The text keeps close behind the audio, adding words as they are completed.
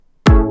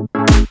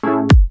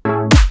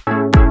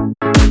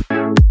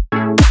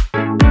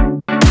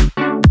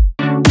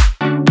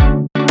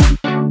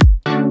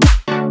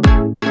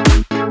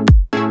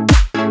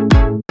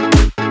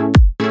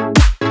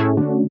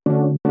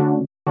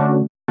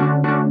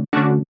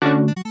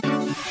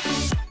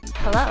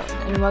Hello,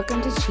 and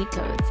welcome to Cheat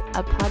Codes,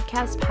 a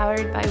podcast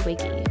powered by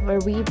Wiki, where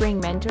we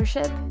bring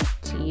mentorship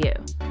to you.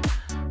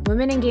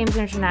 Women in Games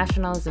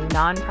International is a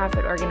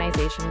nonprofit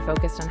organization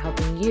focused on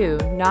helping you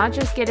not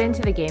just get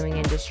into the gaming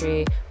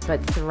industry,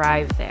 but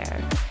thrive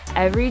there.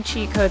 Every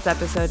Cheat Codes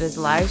episode is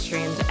live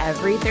streamed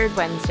every third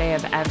Wednesday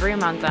of every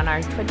month on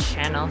our Twitch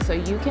channel, so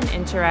you can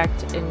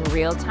interact in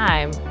real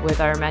time with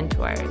our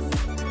mentors.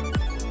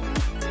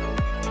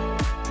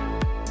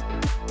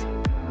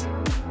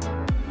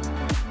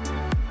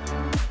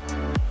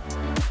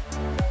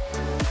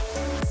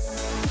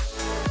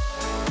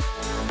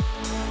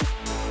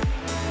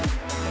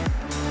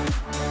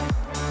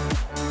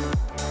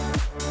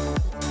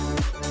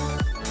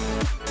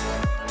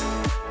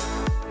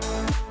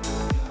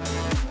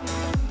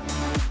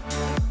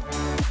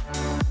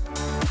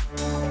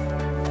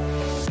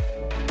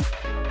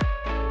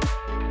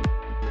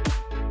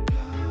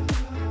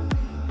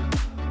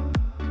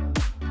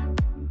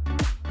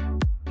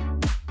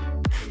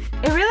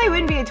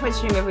 Twitch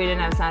stream if we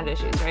didn't have sound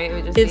issues, right? It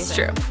would just it's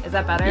true. Is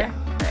that better? Yeah.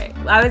 Right.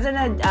 I was in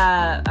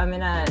I'm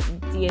in a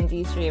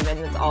D&D stream,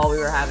 and that's all we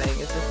were having.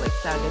 It's just like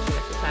sound issue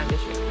after sound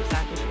issue after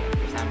sound issue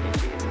after sound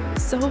issue.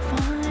 So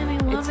fun. I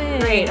love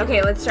it. Great.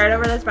 Okay, let's start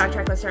over. Let's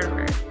backtrack. Let's start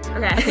over.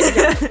 Okay.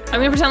 I'm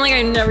gonna pretend like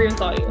I never even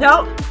saw you.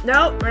 Nope,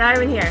 we're not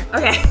even here.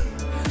 Okay.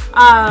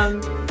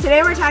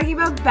 Today we're talking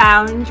about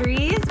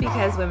boundaries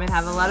because women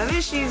have a lot of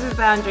issues with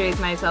boundaries,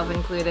 myself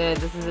included.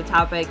 This is a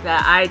topic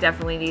that I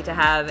definitely need to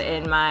have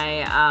in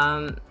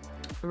my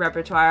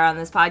repertoire on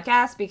this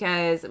podcast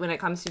because when it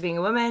comes to being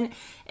a woman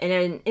in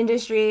an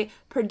industry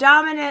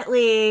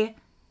predominantly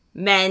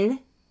men,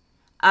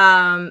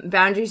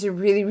 boundaries are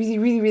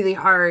really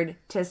hard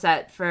to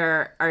set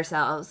for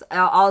ourselves.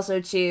 Also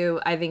too,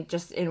 I think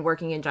just in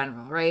working in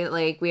general, right?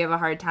 Like we have a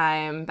hard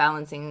time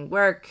balancing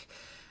work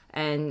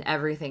and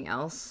everything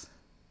else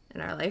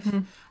in our life.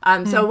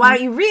 So why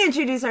don't you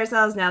reintroduce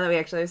ourselves now that we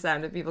actually have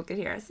sound and people can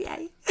hear us?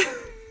 Yay.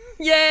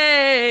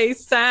 Yay,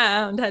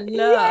 sound.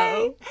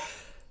 Hello.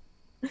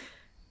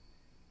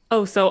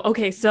 Yay. So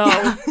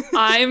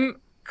I'm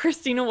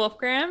Christina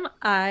Wolfgram.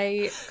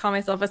 I call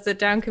myself a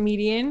sit-down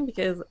comedian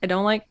because I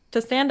don't like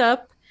to stand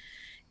up.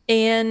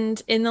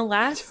 And in the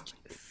last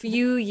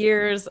few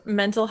years,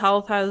 mental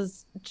health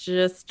has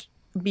just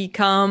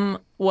become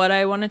what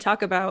I want to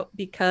talk about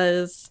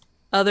because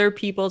other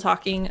people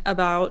talking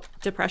about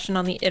depression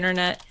on the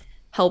internet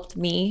helped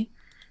me,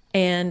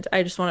 and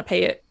I just want to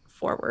pay it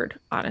forward,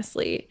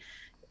 honestly.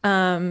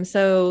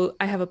 So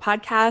I have a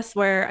podcast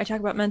where I talk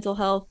about mental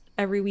health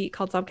every week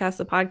called Subcast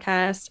the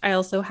Podcast. I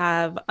also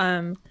have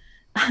I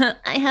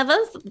have a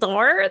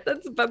store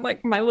that's been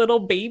like my little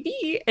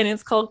baby, and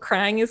it's called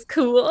Crying is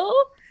Cool.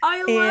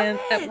 I love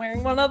it. I'm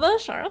wearing one of the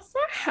shirts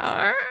for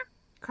her.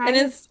 Crying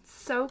is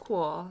so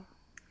cool.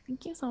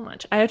 Thank you so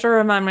much. I have to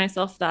remind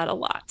myself that a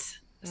lot.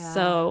 Yeah.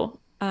 So,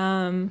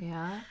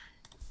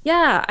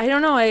 yeah, I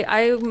don't know.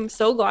 I'm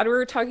so glad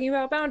we're talking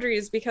about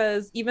boundaries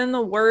because even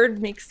the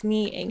word makes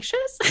me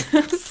anxious.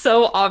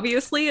 So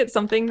obviously it's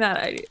something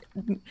that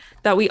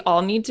we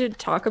all need to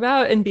talk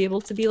about and be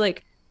able to be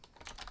like,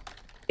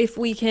 if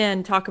we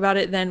can talk about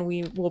it, then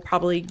we will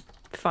probably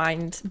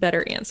find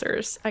better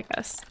answers, I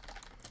guess.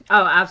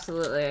 Oh,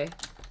 absolutely.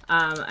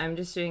 I'm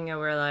just doing a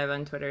we're live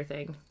on Twitter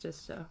thing,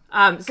 just so.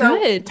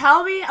 Good.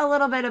 Tell me a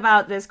little bit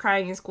about this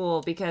Crying is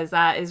Cool because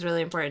that is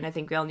really important. I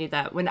think we all need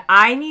that. When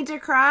I need to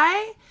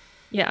cry,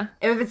 yeah,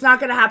 if it's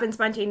not going to happen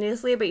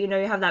spontaneously, but you know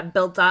you have that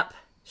built up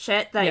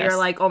shit that you're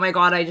like, oh my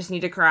god, I just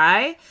need to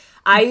cry.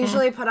 I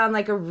usually put on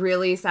like a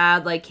really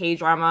sad like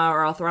K-drama,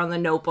 or I'll throw on The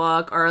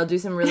Notebook, or I'll do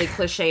some really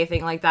cliche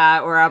thing like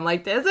that, where I'm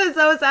like, this is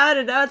so sad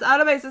and now it's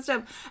out of my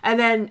system, and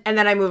then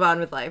I move on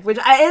with life, which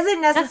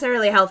isn't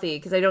necessarily healthy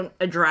because I don't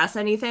address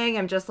anything.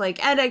 I'm just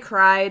like, and I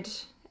cried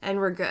and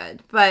we're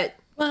good. But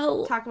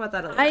talk about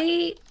that a little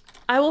bit.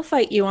 I will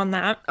fight you on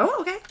that. Oh,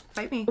 okay,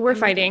 fight me. We're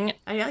fighting.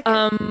 I like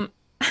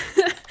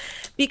it.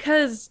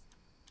 Because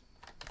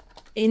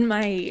in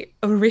my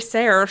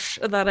research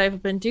that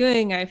I've been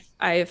doing,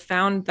 I've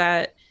found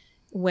that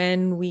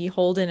when we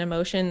hold in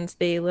emotions,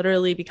 they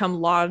literally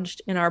become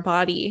lodged in our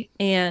body.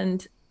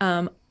 And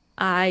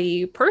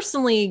I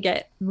personally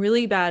get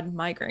really bad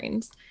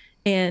migraines.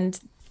 And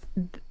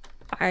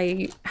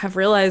I have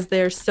realized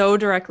they're so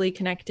directly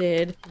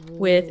connected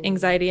with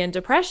anxiety and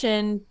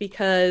depression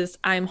because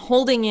I'm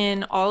holding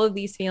in all of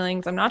these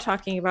feelings. I'm not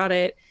talking about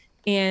it.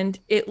 And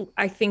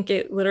I think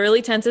it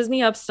literally tenses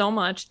me up so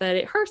much that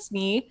it hurts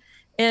me.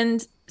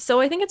 And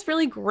so I think it's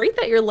really great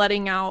that you're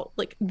letting out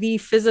like the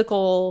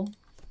physical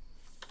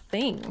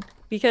thing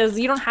because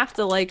you don't have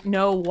to like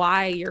know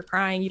why you're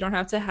crying. You don't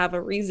have to have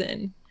a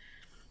reason.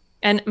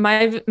 And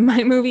my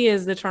movie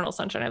is The Eternal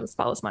Sunshine of the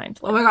Spotless Mind.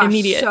 Like, oh my gosh,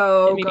 immediate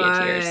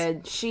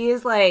good. Tears. She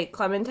is like,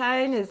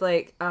 Clementine is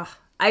like, ugh.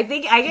 I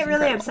think I get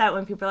really upset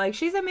when people are like,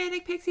 she's a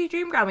manic pixie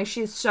dream girl. Like,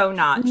 she's so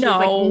not. She's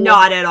like,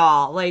 not at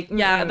all. Like,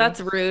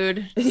 that's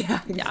rude. Yeah,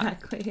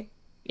 exactly.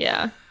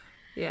 Yeah.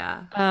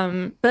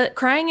 Yeah. But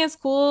Crying is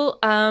Cool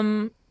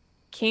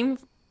came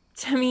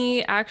to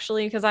me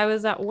actually because I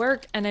was at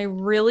work and I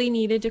really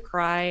needed to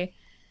cry.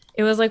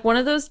 it was like one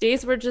of those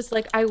days where just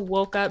like I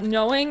woke up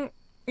knowing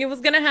it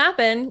was gonna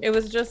happen. It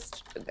was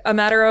just a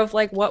matter of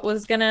like what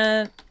was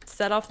gonna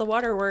set off the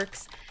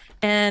waterworks.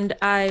 And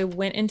I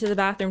went into the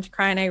bathroom to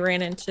cry and I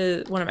ran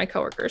into one of my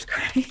coworkers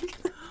crying.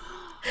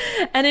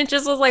 And it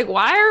just was like,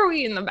 why are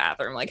we in the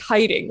bathroom like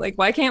hiding? Like,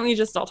 why can't we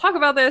just all talk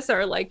about this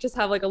or like just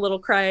have like a little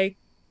cry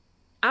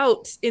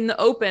out in the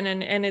open?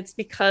 And it's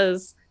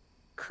because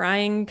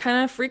crying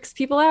kind of freaks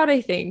people out,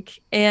 I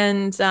think.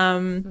 And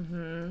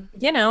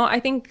you know, I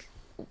think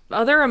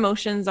other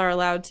emotions are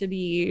allowed to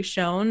be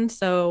shown.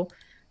 So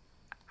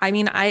I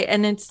mean,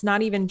 and it's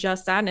not even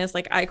just sadness.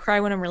 Like I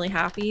cry when I'm really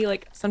happy.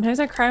 Like sometimes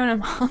I cry when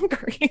I'm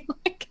hungry.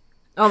 Like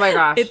Oh my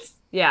gosh. it's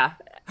Yeah.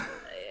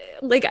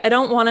 like I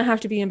don't want to have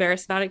to be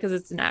embarrassed about it because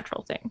it's a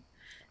natural thing.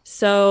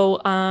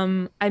 So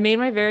I made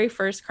my very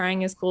first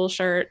Crying is Cool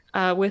shirt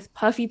with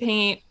puffy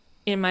paint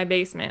in my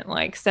basement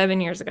like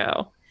 7 years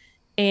ago.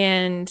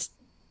 And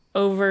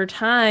over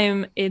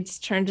time, it's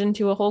turned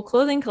into a whole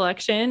clothing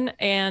collection.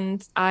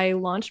 And I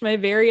launched my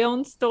very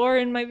own store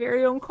in my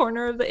very own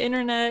corner of the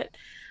internet.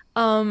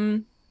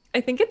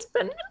 I think it's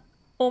been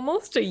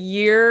almost a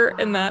year,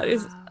 and that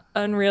is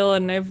unreal.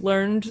 And I've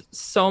learned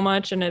so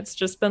much, and it's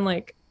just been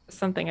like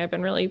something I've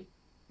been really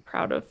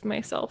proud of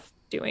myself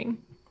doing.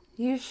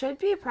 You should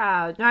be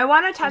proud. Now, I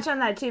want to touch on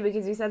that too,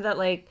 because you said that,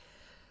 like,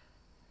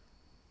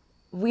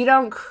 we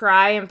don't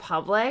cry in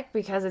public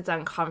because it's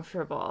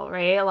uncomfortable,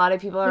 right? A lot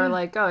of people are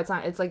like, oh,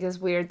 it's like this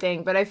weird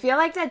thing. But I feel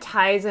like that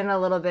ties in a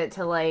little bit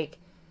to, like,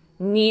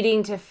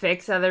 needing to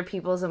fix other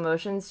people's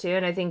emotions too.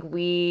 And I think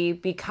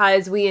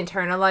because we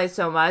internalize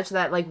so much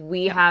that, like,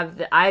 we have,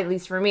 at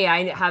least for me,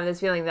 I have this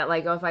feeling that,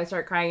 like, oh, if I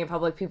start crying in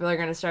public, people are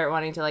going to start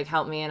wanting to, like,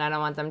 help me, and I don't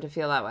want them to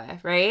feel that way,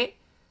 right?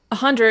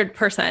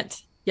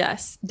 100%.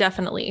 Yes,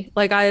 definitely.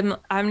 Like I'm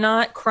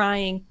not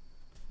crying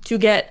to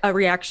get a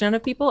reaction out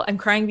of people. I'm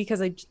crying because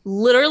I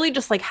literally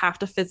just like have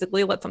to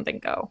physically let something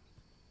go.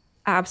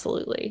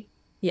 Absolutely.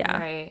 Yeah.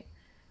 Right.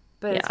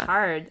 But it's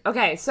hard.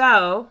 Okay,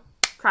 so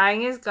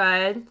crying is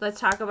good. Let's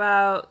talk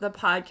about the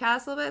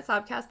podcast a little bit.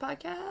 Sobcast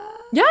podcast.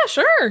 Yeah,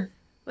 sure.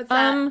 What's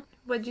that?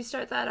 What'd you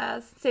start that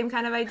as? Same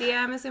kind of idea,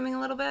 I'm assuming,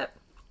 a little bit?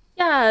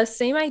 Yeah,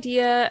 same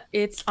idea.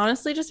 It's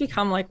honestly just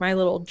become like my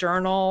little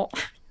journal,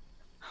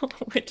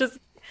 which is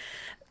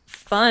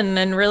fun,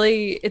 and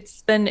really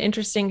it's been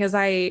interesting because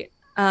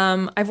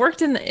I've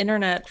worked in the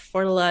internet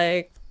for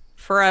like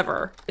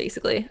forever,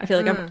 basically. I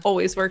feel like I've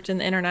always worked in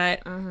the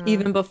internet,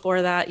 even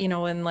before that, you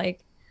know, when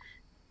like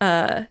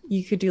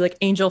you could do like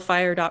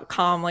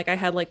angelfire.com. Like I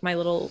had like my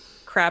little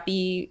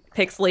crappy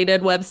pixelated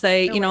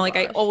website, you know, like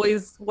gosh. I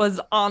always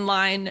was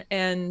online,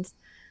 and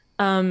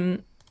I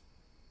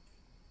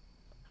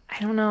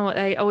don't know,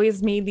 I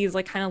always made these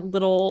like kind of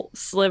little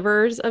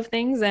slivers of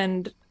things,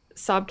 and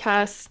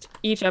Sobcast,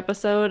 each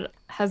episode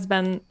has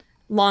been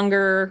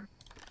longer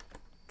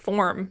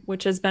form,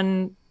 which has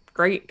been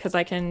great because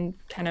I can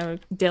kind of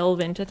delve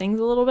into things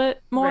a little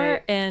bit more.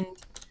 Right. And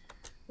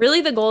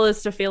really the goal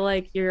is to feel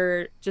like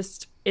you're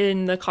just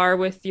in the car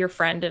with your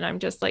friend and I'm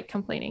just like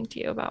complaining to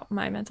you about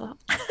my mental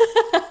health.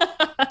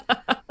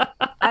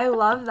 I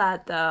love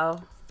that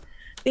though.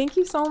 Thank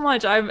you so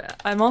much.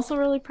 I'm also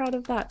really proud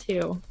of that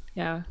too.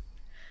 Yeah.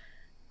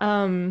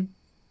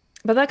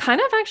 But that kind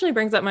of actually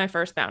brings up my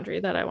first boundary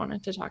that I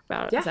wanted to talk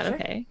about. Yeah, is that sure.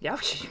 okay? Yeah.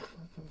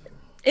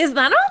 Is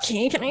that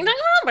okay? Can I talk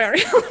about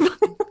it?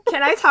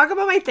 Can I talk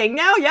about my thing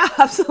now? Yeah,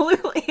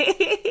 absolutely.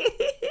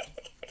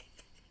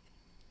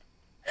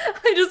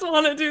 I just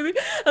want to do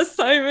the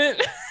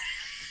assignment.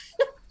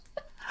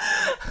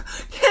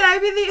 Can I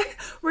be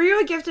were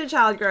you a gifted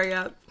child growing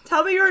up?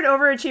 Tell me you were an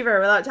overachiever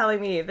without telling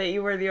me that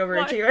you were the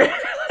overachiever.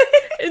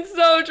 It's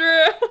so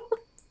true.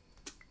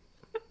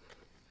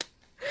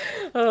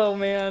 Oh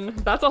man,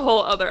 that's a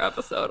whole other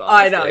episode.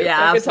 Honestly. I know,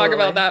 yeah, I could talk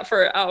about that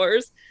for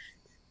hours.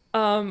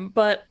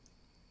 But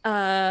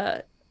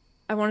I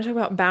want to talk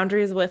about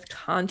boundaries with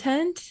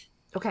content.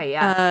 Okay,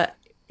 yeah.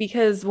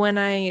 Because when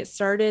I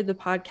started the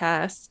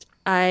podcast,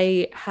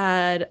 I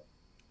had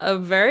a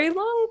very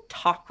long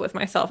talk with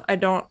myself. I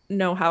don't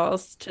know how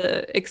else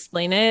to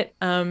explain it.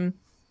 I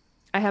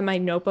had my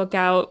notebook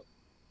out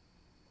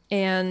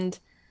and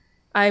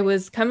I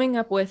was coming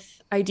up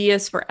with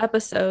ideas for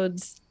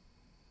episodes.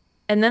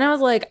 And then I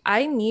was like,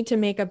 I need to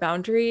make a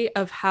boundary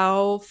of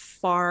how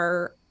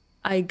far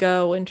I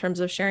go in terms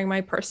of sharing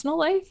my personal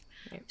life.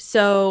 Right.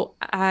 So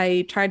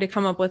I tried to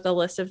come up with a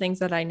list of things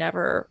that I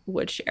never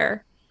would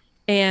share.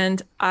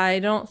 And I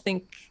don't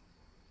think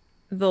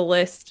the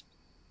list,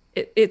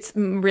 it's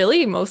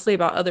really mostly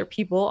about other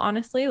people,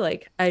 honestly.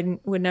 Like I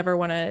would never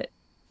want to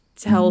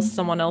tell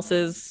someone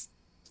else's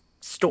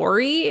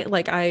story.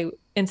 Like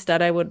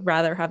instead I would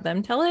rather have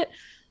them tell it.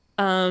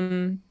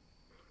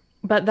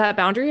 But that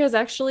boundary has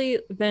actually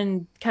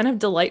been kind of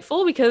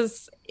delightful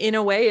because in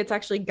a way it's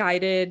actually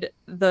guided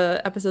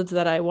the episodes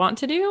that I want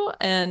to do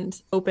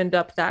and opened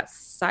up that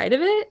side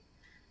of it.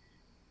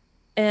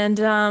 And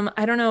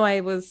I don't know,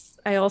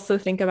 I also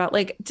think about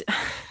like,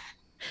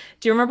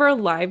 do you remember a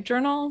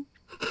LiveJournal?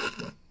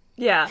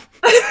 Yeah.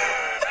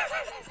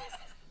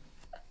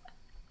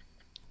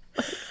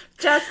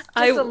 Just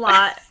a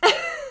lot.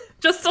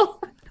 Just a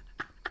lot.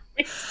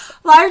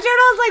 Live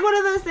journal is like one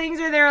of those things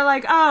where they're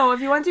like, oh,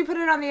 if you want to put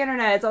it on the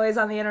internet, it's always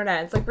on the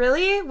internet. It's like,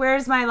 really?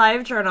 Where's my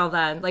live journal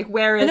then? Like,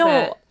 where is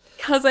it?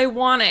 Because I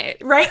want it.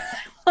 Right?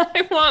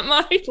 I want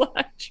my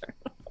live journal.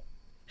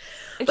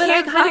 I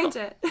can't find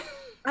it.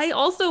 I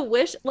also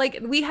wish, like,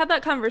 we had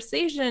that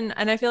conversation,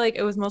 and I feel like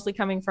it was mostly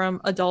coming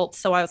from adults.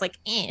 So I was like,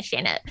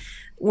 shit it.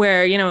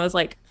 Where, you know, it was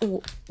like,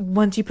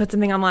 once you put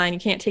something online, you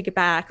can't take it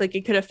back. Like,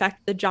 it could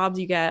affect the jobs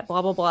you get,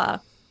 blah, blah, blah.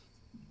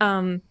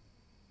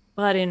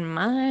 But in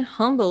my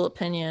humble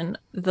opinion,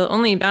 the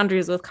only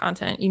boundaries with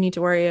content you need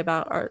to worry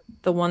about are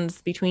the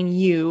ones between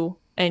you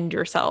and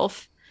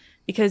yourself,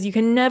 because you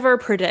can never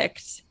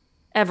predict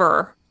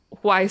ever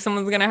why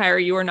someone's going to hire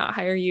you or not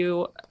hire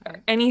you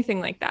or anything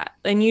like that.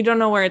 And you don't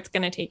know where it's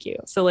going to take you.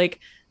 So like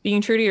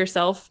being true to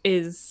yourself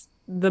is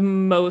the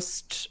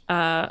most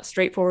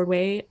straightforward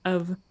way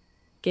of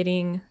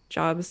getting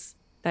jobs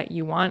that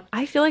you want.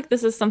 I feel like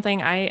this is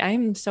something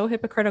I'm so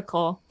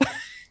hypocritical.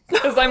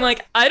 Because I'm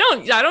like, I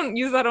don't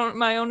use that on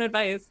my own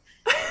advice.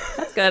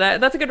 That's good.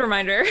 That's a good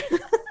reminder.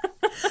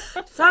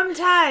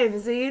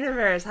 Sometimes the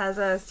universe has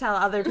us tell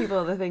other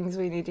people the things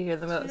we need to hear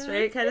the most,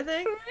 right? Kind of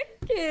thing.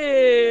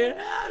 Yeah,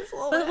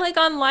 but like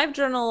on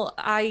LiveJournal,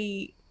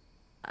 I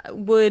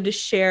would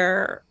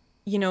share,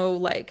 you know,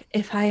 like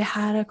if I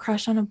had a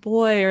crush on a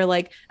boy, or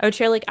like I would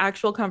share like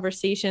actual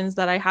conversations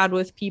that I had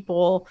with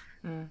people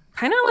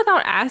kind of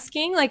without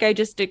asking. Like I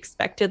just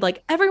expected,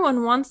 like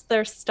everyone wants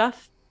their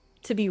stuff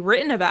to be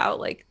written about,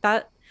 like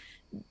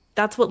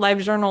that's what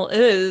LiveJournal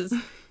is.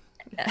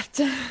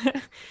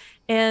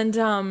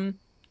 And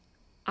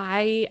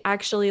I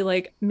actually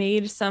like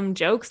made some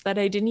jokes that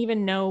I didn't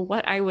even know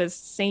what I was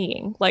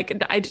saying. Like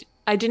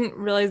I didn't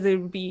realize they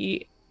would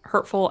be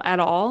hurtful at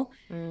all.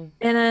 And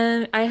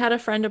then I had a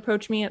friend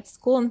approach me at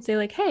school and say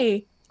like,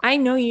 hey, I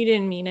know you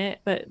didn't mean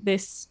it, but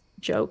this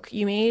joke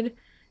you made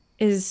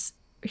is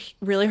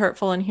really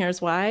hurtful and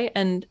here's why.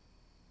 And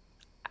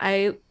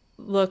I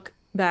look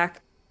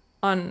back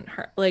on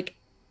her, like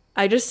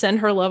I just send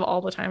her love all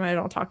the time. I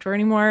don't talk to her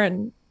anymore.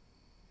 And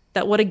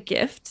that, what a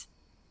gift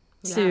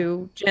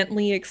to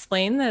gently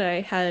explain that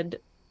I had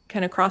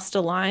kind of crossed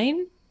a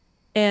line.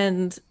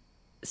 And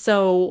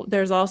so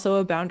there's also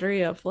a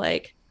boundary of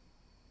like,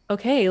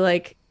 okay,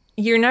 like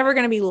you're never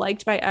going to be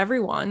liked by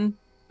everyone,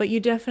 but you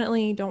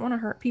definitely don't want to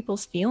hurt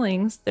people's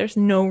feelings. There's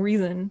no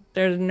reason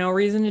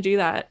to do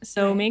that.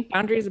 So make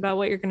boundaries about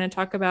what you're going to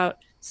talk about.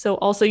 So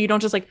also you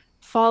don't just like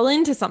fall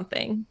into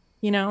something,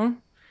 you know?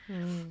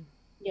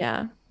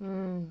 Yeah.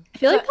 I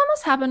feel like that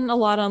must happen a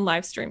lot on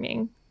live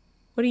streaming.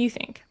 What do you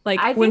think? Like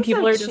I when think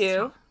people so are just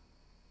too.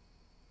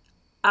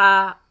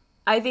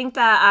 I think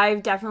that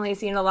I've definitely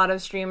seen a lot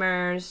of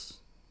streamers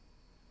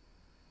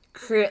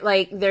create,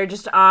 like they're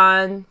just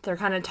on, they're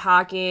kind of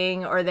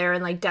talking, or they're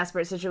in like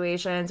desperate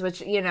situations,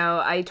 which, you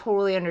know, I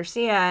totally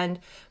understand.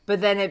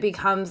 But then it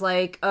becomes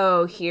like,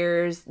 oh,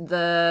 here's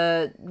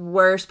the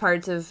worst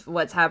parts of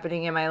what's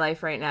happening in my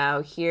life right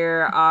now.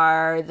 Here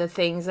are the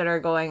things that are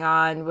going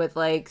on with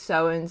like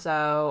so and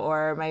so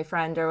or my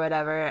friend or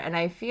whatever. And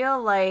I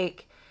feel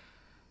like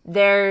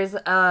there's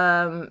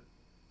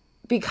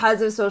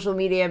because of social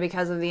media,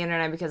 because of the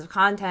internet, because of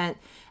content,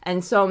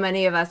 and so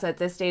many of us at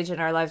this stage in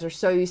our lives are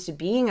so used to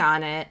being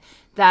on it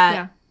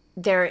that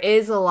there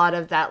is a lot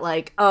of that,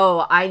 like,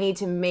 oh, I need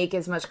to make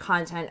as much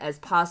content as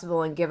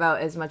possible and give out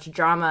as much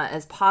drama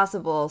as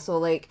possible. So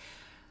like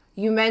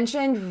you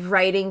mentioned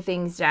writing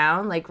things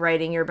down, like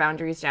writing your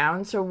boundaries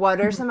down. So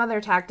what are some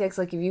other tactics,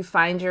 like if you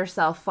find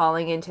yourself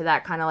falling into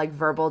that kind of like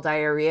verbal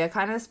diarrhea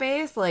kind of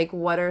space, like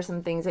what are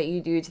some things that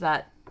you do to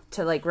that,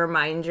 to like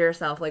remind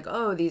yourself like,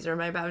 oh, these are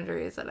my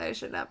boundaries that I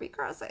should not be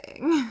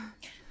crossing?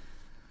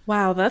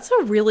 Wow, that's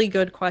a really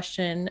good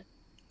question.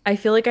 I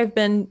feel like I've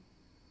been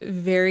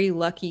very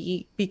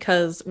lucky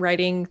because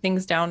writing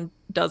things down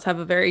does have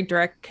a very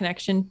direct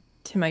connection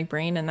to my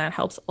brain, and that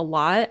helps a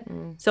lot.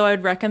 So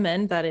I'd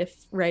recommend that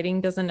if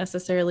writing doesn't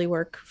necessarily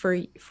work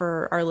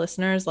for our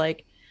listeners,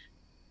 like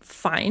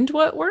find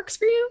what works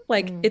for you.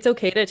 Like it's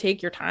okay to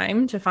take your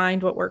time to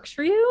find what works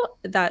for you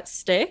that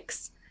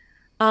sticks.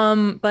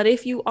 But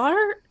if you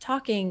are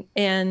talking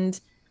and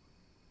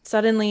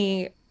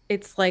suddenly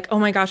it's like, oh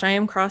my gosh, I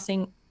am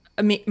crossing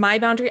my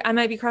boundary, I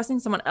might be crossing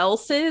someone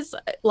else's,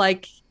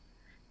 like,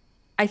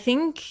 I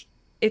think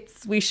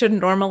we should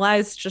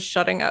normalize just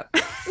shutting up.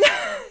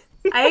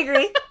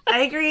 I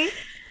agree.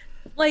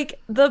 Like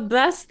the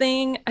best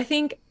thing, I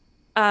think,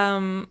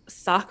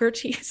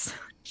 Socrates,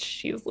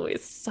 jeez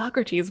Louise,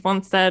 Socrates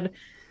once said,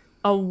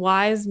 a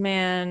wise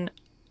man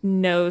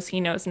knows he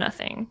knows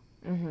nothing.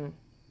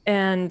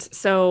 And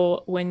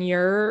so when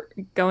you're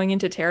going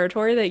into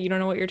territory that you don't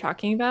know what you're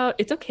talking about,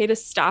 it's okay to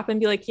stop and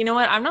be like, you know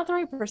what? I'm not the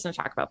right person to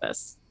talk about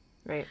this.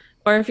 Right.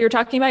 Or if you're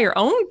talking about your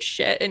own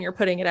shit and you're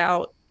putting it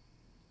out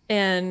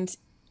and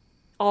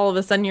all of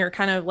a sudden you're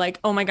kind of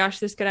like, oh my gosh,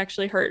 this could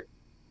actually hurt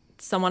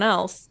someone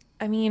else.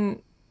 I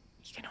mean,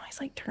 you can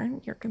always like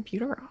turn your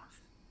computer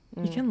off.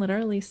 You can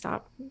literally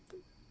stop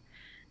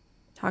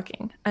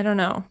talking. I don't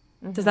know.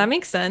 Does that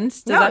make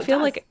sense? Does No, that it feel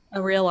does. like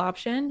a real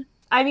option?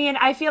 I mean,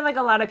 I feel like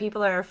a lot of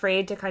people are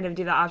afraid to kind of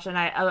do the option.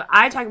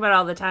 I talk about it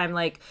all the time.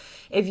 Like,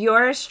 if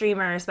you're a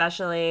streamer,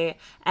 especially,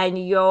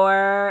 and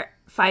you're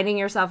finding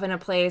yourself in a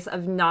place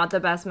of not the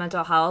best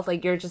mental health,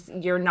 like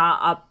you're not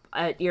up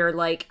at your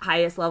like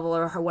highest level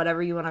or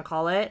whatever you want to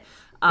call it,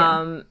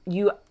 Yeah.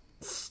 you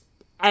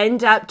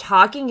end up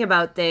talking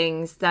about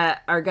things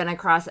that are gonna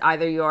cross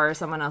either your or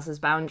someone else's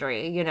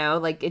boundary. You know,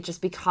 like it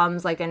just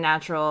becomes like a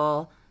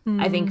natural,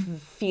 I think, Mm-hmm.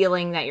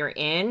 feeling that you're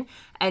in.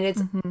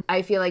 And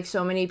I feel like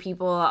so many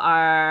people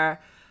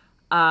are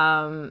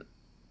um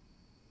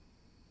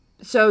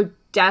so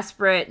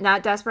desperate,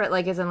 not desperate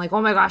like as in like,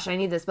 oh my gosh, I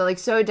need this, but like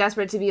so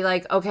desperate to be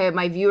like, okay,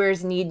 my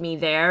viewers need me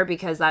there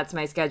because that's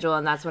my schedule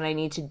and that's what I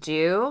need to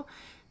do,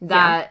 Yeah.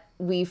 that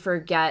we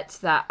forget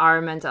that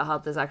our mental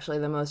health is actually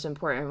the most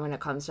important when it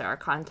comes to our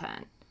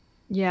content.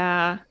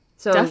 Yeah.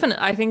 So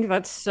Definitely. I think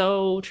that's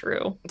so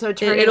true. so It,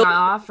 turning it'll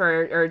off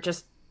or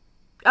just,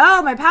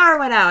 oh, my power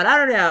went out, I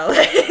don't know.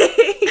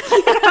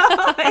 You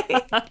know,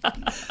 like,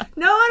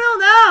 no one will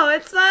know,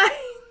 it's fine.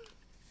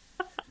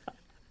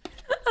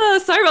 Oh,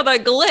 sorry about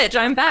that glitch.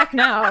 I'm back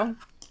now.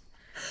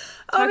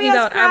 Talking OBS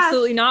about crashed.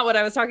 absolutely not what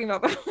I was talking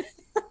about.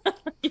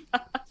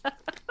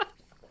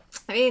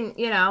 I mean,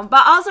 you know,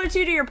 but also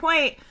too, to your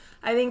point,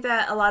 I think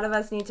that a lot of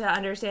us need to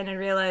understand and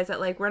realize that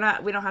like we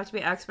don't have to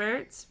be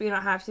experts. We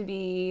don't have to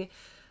be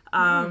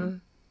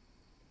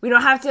we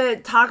don't have to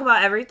talk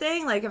about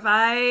everything. Like if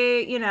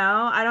I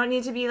don't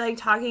need to be like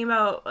talking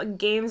about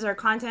games or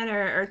content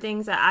or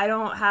things that I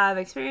don't have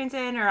experience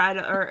in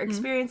or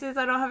experiences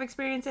I don't have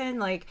experience in.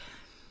 Like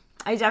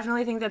I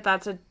definitely think that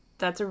that's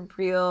a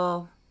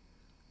real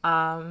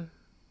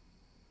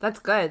that's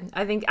good.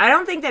 I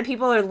don't think that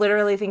people are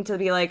literally think to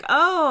be like,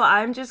 "Oh,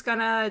 I'm just going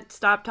to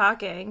stop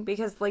talking,"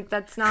 because like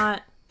that's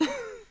not.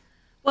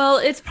 Well,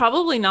 it's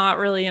probably not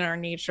really in our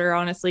nature,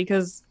 honestly,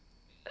 because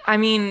I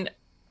mean,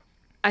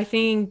 I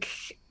think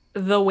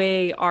the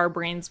way our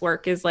brains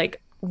work is like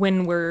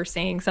when we're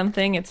saying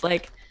something, it's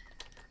like,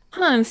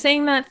 huh, I'm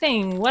saying that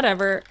thing,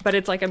 whatever. But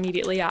it's like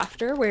immediately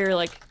after where you're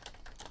like,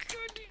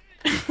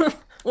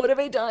 what have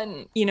I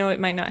done? You know, it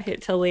might not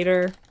hit till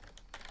later.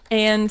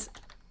 And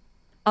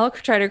I'll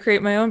try to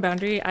create my own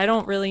boundary. I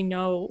don't really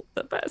know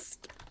the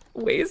best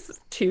ways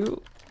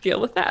to deal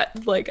with that.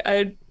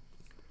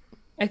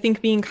 I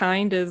think being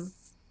kind is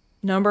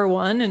number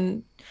one.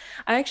 And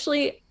I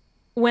actually,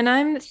 when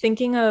I'm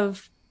thinking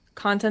of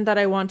content that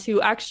I want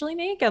to actually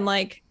make and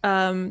like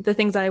the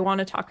things that I want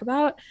to talk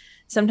about,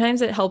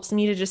 sometimes it helps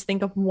me to just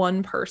think of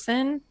one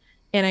person.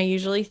 And I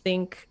usually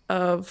think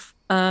of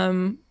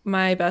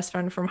my best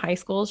friend from high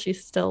school.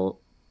 She's still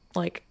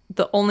like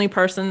the only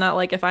person that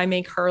like if I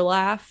make her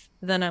laugh,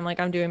 then I'm like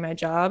I'm doing my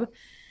job.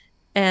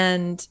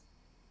 And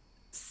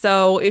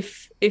so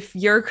if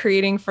you're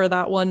creating for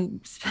that one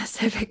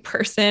specific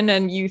person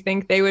and you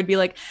think they would be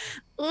like,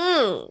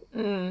 "Ooh,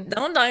 Mm,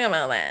 don't talk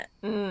about that."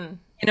 mm.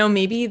 You know,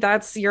 maybe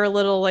that's your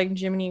little like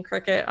Jiminy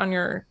Cricket on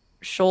your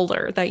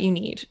shoulder that you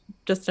need.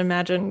 Just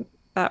imagine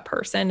that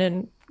person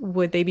and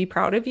would they be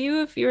proud of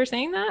you if you were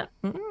saying that?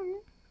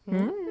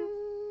 Mm.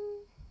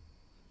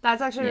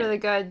 That's actually Yeah. really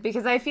good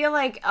because I feel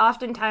like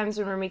oftentimes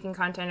when we're making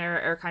content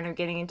or kind of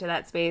getting into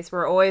that space,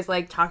 we're always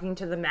like talking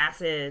to the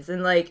masses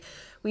and like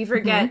we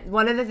forget. Hmm.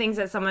 One of the things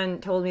that someone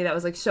told me that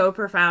was like so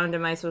profound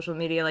in my social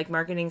media, like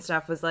marketing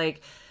stuff, was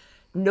like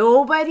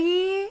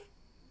nobody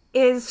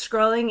is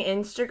scrolling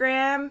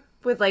Instagram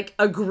with like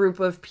a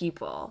group of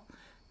people,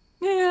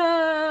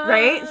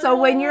 right? So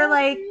when you're Yeah.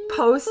 like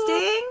posting,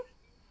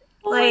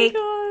 Oh my like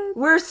God.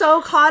 we're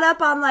so caught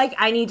up on like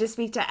I need to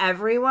speak to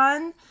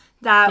everyone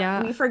that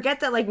we Yeah.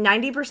 forget that like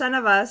 90%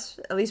 of us,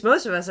 at least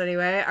most of us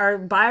anyway, are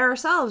by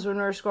ourselves when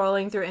we're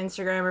scrolling through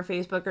Instagram or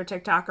Facebook or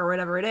TikTok or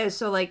whatever it is.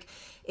 So like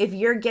if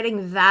you're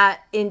getting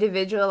that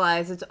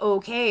individualized, it's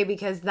okay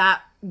because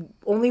that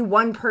only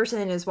one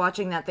person is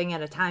watching that thing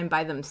at a time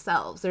by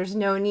themselves. There's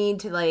no need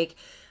to like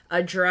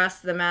address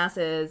the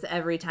masses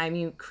every time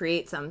you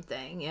create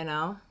something, you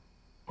know?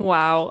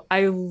 Wow.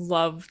 I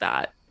love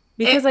that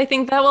It, because I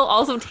think that will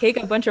also take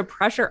a bunch of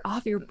pressure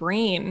off your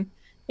brain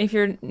if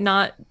you're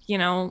not,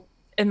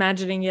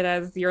 imagining it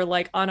as you're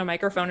like on a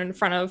microphone in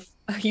front of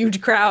a huge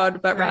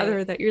crowd, but right.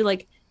 rather that you're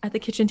like at the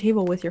kitchen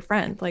table with your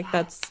friend. Like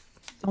that's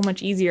so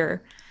much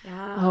easier. Oh,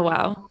 Yeah.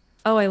 wow.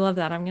 Oh, I love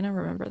that. I'm gonna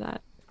remember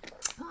that.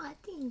 Oh,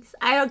 thanks.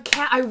 I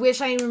can't. I wish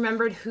I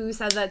remembered who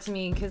said that to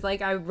me because,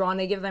 like, I want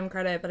to give them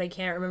credit, but I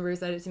can't remember who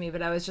said it to me.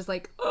 But I was just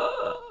like,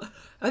 oh.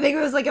 I think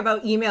it was like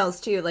about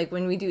emails too. Like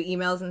when we do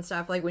emails and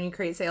stuff, like when you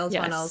create sales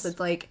funnels, Yes. it's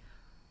like,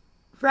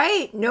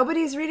 right?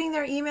 Nobody's reading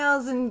their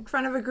emails in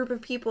front of a group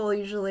of people.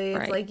 Usually, it's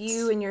Right. like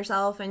you and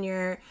yourself and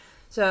your.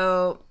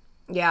 So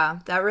yeah,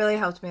 that really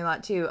helped me a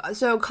lot too.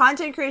 So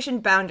content creation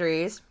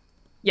boundaries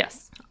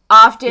Yes. Yeah.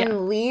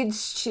 often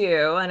leads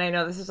to, and I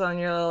know this is on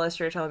your little list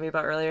you were telling me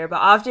about earlier, but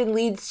often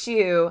leads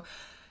to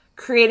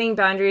creating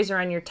boundaries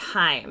around your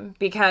time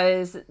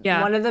because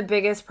Yeah. one of the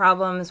biggest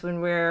problems when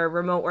we're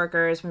remote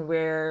workers, when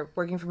we're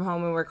working from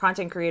home, when we're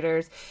content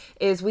creators,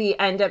 is we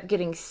end up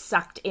getting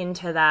sucked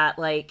into that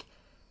like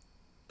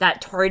that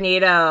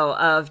tornado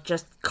of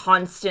just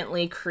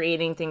constantly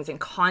creating things and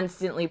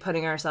constantly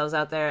putting ourselves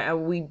out there,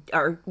 and we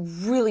are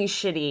really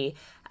shitty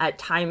at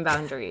time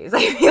boundaries.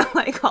 I feel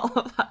like all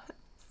of us.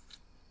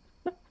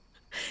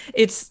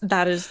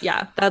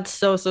 That's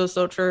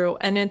so true.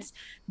 And it's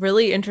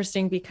really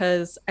interesting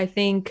because I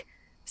think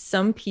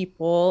some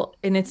people,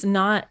 and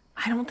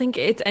I don't think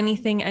it's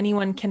anything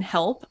anyone can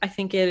help. I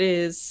think it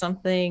is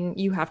something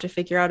you have to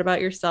figure out about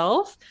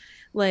yourself.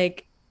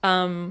 Like,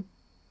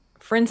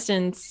 for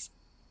instance,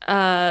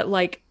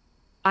 like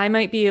I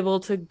might be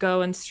able to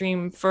go and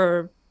stream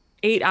for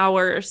 8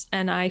 hours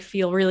and I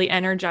feel really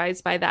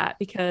energized by that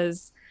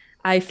because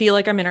I feel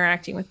like I'm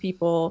interacting with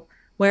people.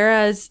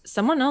 Whereas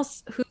someone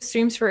else who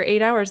streams for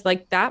 8 hours,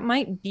 like that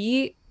might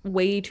be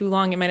way too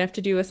long. It might have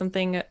to do with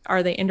something.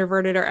 Are they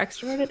introverted or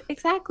extroverted?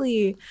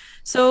 Exactly.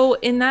 So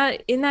in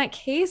that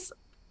case,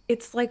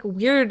 it's like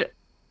weird,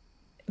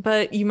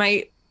 but you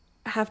might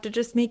have to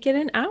just make it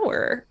an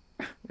hour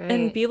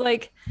and Right. be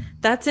like,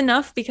 that's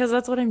enough because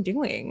that's what I'm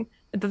doing.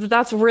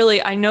 That's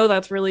really, I know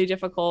that's really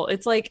difficult.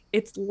 It's like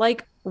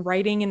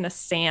writing in the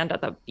sand at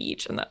the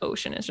beach and the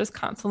ocean is just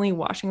constantly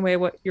washing away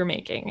what you're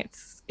making.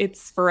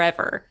 It's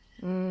forever.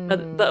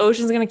 But the Mm.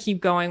 ocean's gonna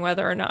keep going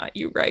whether or not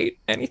you write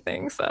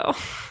anything. So,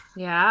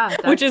 Yeah,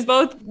 which is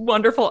that's both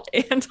wonderful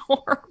and oh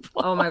my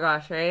horrible.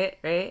 gosh, right?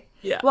 Right?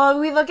 Yeah. Well,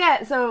 we look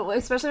at, so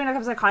especially when it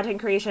comes to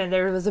content creation,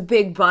 there was a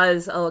big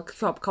buzz a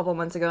couple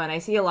months ago, and I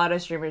see a lot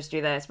of streamers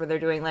do this where they're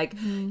doing like,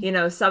 Mhm.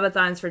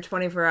 subathons for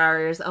 24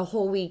 hours, a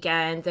whole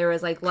weekend. There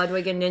was like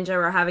Ludwig and Ninja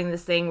were having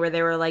this thing where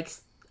they were like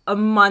a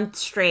month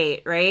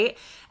straight, right?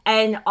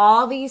 And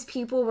all these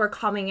people were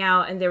coming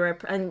out, and they were,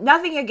 and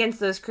nothing against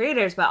those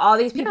creators, but all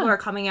these people Yeah. are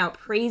coming out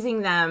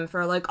praising them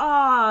for like,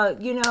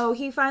 oh,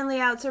 he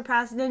finally out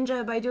surpassed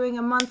Ninja by doing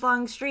a month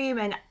long stream.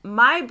 And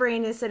my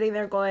brain is sitting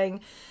there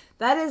going,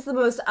 that is the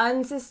most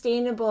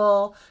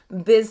unsustainable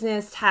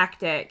business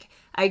tactic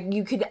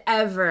you could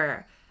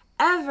ever.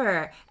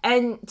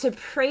 And to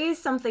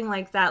praise something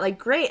like that, like,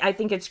 great. I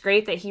think it's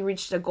great that he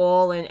reached a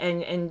goal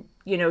and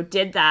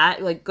did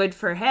that. Like, good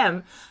for him.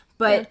 Yeah.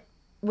 But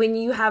when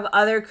you have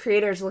other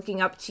creators looking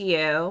up to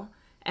you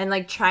and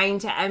like trying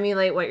to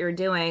emulate what you're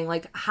doing,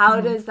 like, how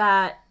Mhm. does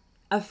that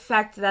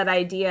affect that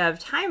idea of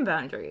time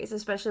boundaries,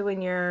 especially when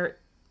you're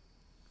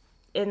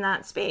in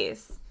that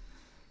space?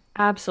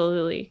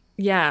 Absolutely.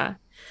 Yeah.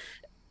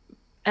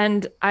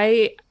 And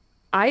I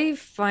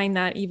find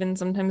that even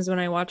sometimes when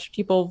I watch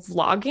people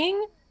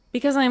vlogging,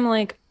 because I'm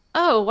like,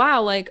 oh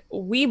wow, like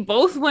we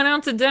both went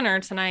out to dinner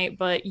tonight,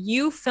 but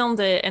you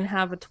filmed it and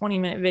have a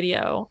 20-minute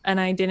video and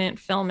I didn't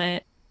film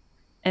it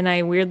and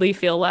I weirdly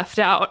feel left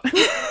out.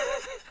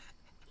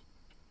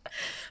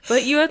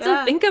 But you have to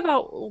Yeah. think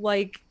about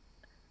like,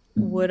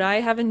 would I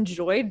have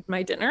enjoyed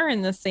my dinner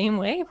in the same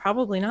way?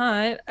 Probably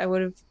not. I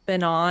would have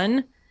been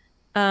on.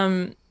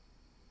 Um,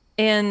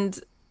 and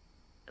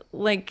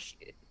like,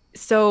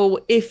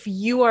 so if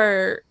you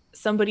are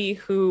somebody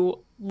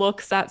who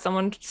looks at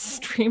someone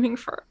streaming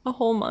for a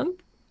whole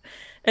month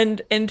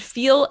and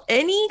feel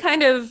any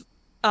kind of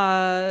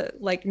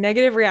like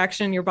negative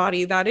reaction in your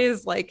body, that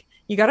is like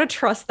you got to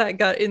trust that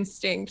gut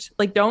instinct.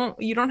 Like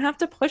you don't have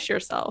to push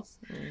yourself.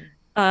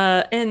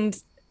 Mm.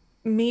 And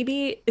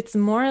maybe it's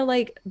more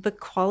like the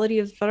quality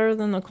is better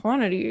than the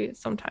quantity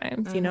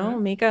sometimes,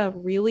 Mm-hmm.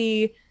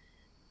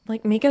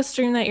 make a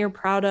stream that you're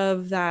proud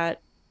of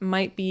that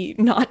might be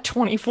not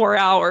 24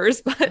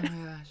 hours, Oh but my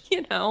gosh.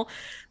 you know,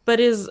 but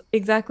is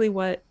exactly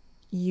what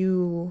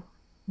you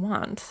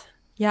want.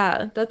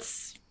 Yeah,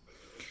 that's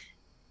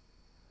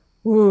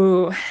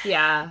ooh,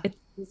 Yeah.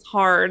 it's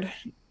hard.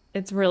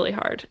 It's really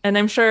hard. And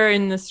I'm sure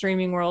in the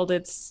streaming world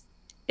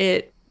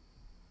it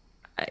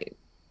I,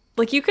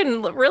 like you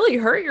can really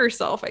hurt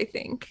yourself, I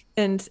think.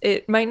 And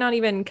it might not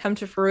even come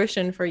to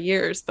fruition for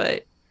years,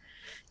 but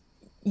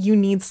you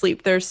need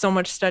sleep. There's so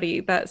much study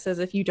that says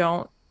if you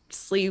don't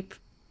sleep,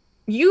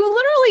 you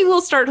literally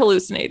will start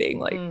hallucinating.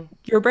 Like Mm.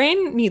 your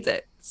brain needs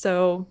it.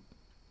 So,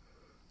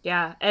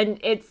 Yeah. And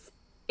it's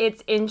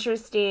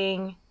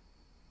interesting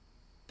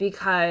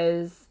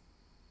because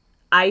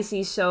I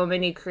see so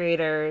many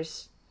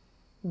creators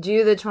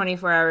do the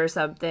 24-hour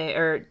sub thing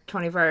or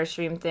 24-hour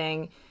stream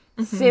thing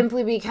mhm.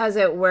 simply because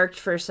it worked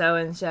for so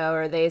and so,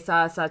 or they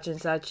saw such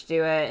and such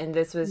do it and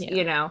this was,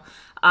 Yeah.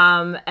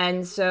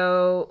 and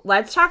so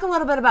let's talk a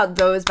little bit about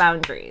those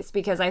boundaries,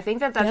 because I think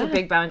that that's a Yeah.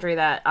 big boundary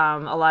that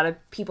a lot of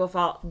people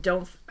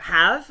don't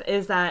have,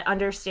 is that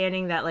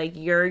understanding that like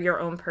you're your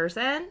own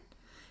person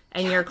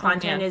and your Oh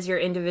content man. is your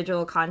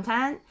individual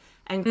content,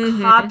 and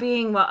Hmm.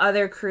 copying what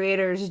other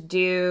creators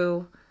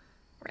do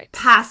Right.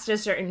 past a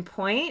certain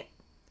point,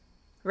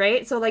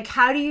 right? So like,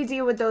 how do you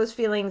deal with those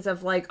feelings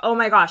of like, oh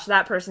my gosh,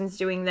 that person's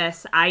doing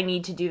this, I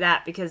need to do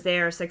that because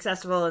they are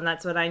successful and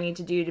that's what I need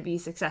to do to be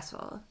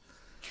successful?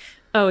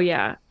 Oh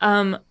yeah.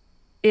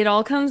 It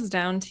all comes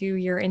down to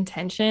your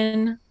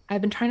intention.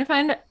 I've been trying to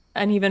find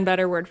an even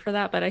better word for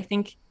that, but I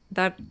think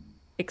that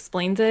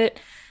explains it.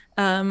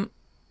 Um,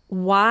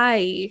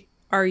 why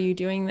are you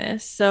doing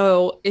this?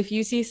 So if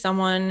you see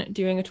someone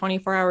doing a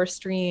 24-hour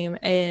stream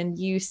and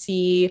you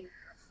see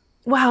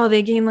wow,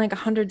 they gain like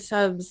 100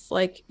 subs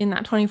like in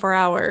that 24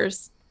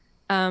 hours,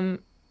 um,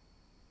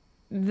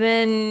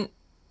 then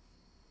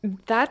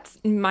that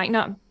might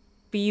not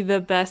be the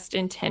best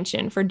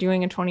intention for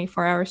doing a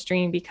 24-hour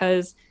stream,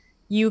 because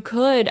you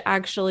could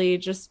actually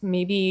just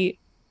maybe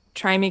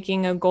try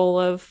making a goal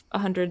of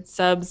 100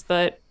 subs,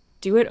 but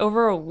do it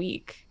over a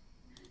week.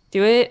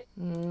 Do it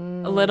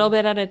a little Mm.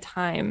 bit at a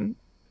time.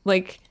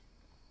 Like,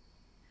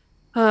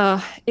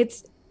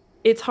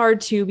 it's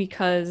hard too,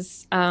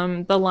 because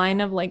the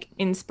line of like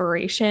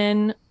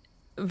inspiration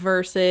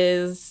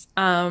versus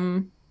I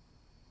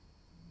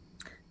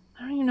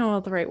don't even know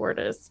what the right word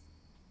is.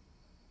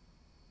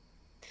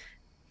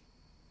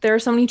 There are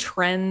so many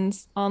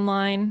trends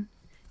online,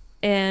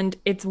 and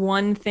it's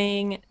one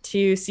thing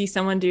to see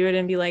someone do it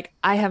and be like,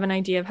 I have an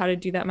idea of how to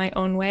do that my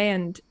own way,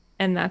 and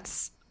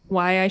that's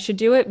why I should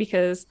do it,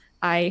 because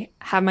I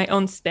have my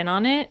own spin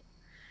on it.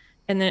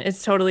 And then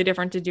it's totally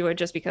different to do it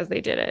just because they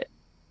did it.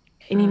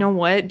 And you Hmm. know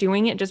what?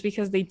 Doing it just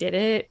because they did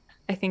it,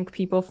 I think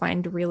people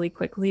find really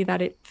quickly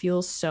that it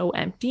feels so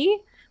empty, Right.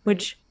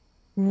 which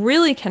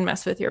really can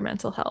mess with your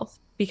mental health,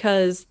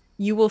 because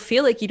you will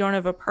feel like you don't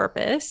have a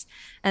purpose.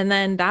 And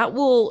then that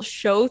will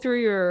show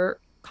through your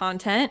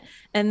content.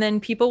 And then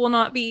people will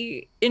not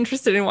be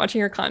interested in watching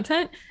your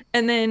content.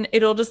 And then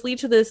it'll just lead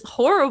to this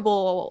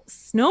horrible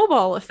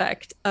snowball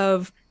effect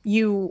of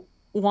you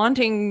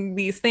wanting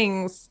these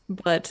things,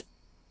 but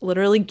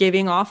literally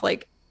giving off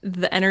like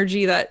the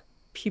energy that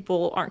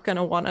people aren't going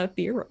to want to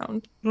be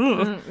around.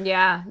 Ugh.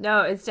 Yeah,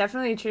 no, it's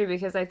definitely true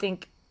because I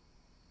think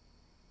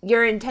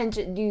your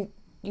intention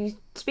you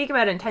speak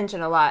about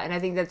intention a lot, and I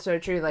think that's so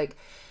true. Like,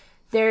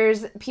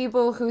 there's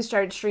people who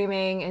start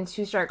streaming and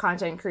who start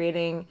content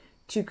creating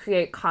to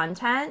create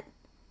content.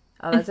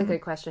 Oh, that's a Mhm.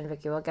 good question,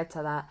 Vicky. We'll get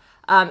to that.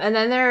 And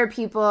then there are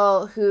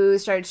people who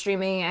start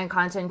streaming and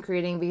content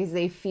creating because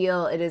they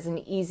feel it is an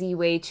easy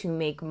way to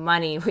make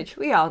money, which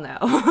we all know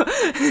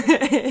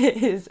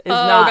is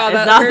Oh not God, is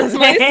that not the hurts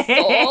my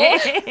soul.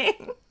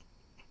 thing.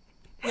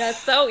 Yeah,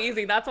 it's so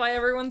easy. That's why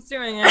everyone's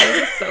doing it. It's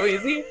just so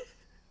easy.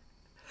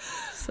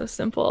 So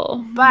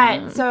simple.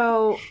 But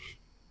so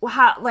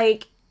how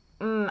like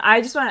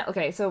I just want to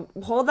okay, so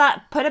hold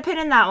that, put a pin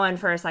in that one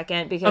for a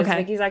second because Okay,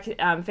 Vicky's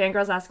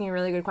fangirl's asking a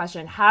really good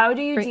question. How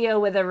do you great.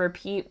 deal with a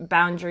repeat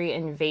boundary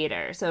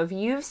invader? So if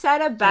you've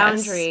set a Yes.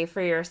 boundary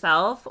for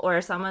yourself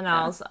or someone Yeah.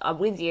 else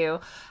with you,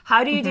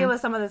 how do you deal Hmm.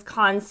 with someone that's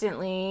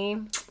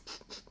constantly?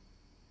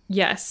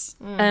 Yes.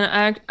 Mm,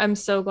 And I'm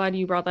so glad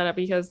you brought that up,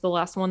 because the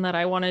last one that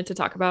I wanted to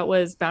talk about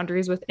was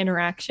boundaries with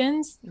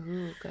interactions.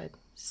 ooh, good.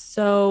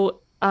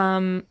 So,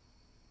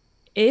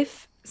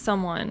 if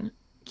someone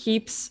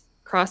keeps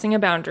crossing a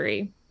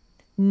boundary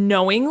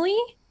knowingly,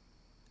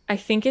 I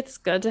think it's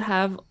good to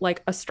have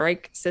like a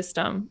strike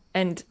system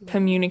and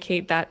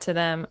communicate that to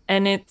them.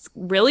 And it's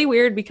really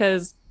weird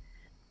because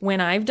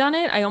when I've done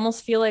it, I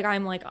almost feel like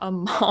I'm like a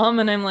mom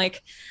and I'm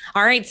like,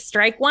 all right,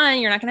 strike one,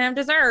 you're not gonna have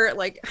dessert.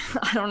 Like,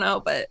 I don't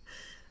know, but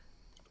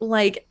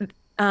like,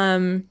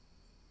 um,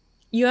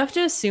 you have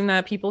to assume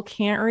that people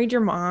can't read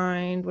your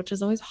mind, which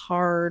is always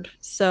hard.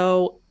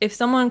 So if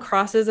someone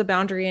crosses a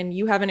boundary and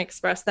you haven't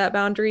expressed that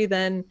boundary,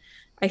 then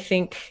I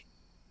think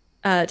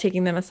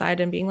taking them aside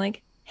and being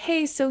like,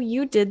 hey, so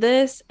you did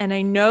this, and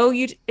I know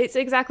it's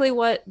exactly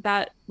what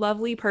that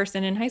lovely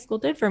person in high school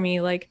did for me.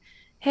 Like,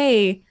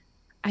 hey,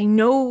 I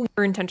know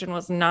your intention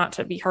was not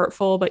to be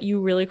hurtful, but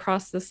you really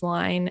crossed this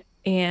line.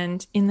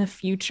 And in the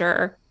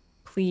future,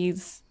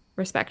 please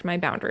respect my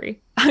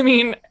boundary. I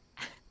mean,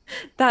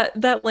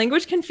 that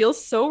language can feel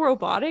so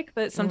robotic,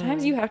 but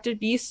sometimes Mm, you have to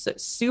be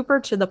super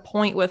to the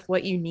point with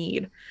what you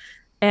need.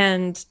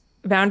 And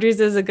boundaries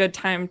is a good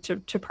time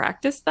to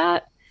practice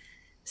that.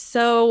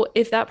 So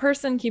if that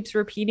person keeps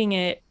repeating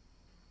it,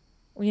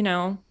 you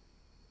know,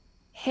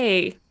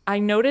 hey, I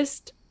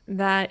noticed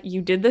that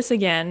you did this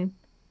again.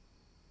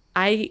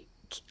 I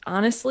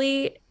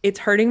honestly, it's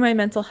hurting my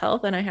mental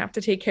health and I have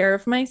to take care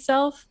of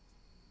myself.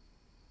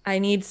 I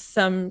need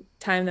some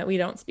time that we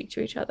don't speak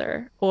to each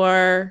other.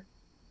 Or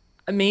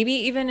maybe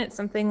even it's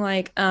something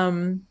like,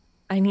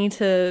 I need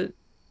to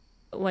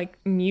like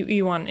mute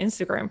you on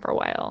Instagram for a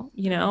while,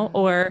 mm,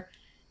 or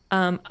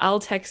I'll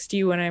text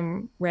you when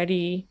I'm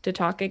ready to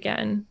talk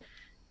again.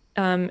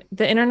 The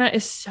internet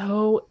is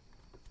so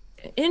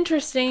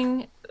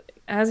interesting,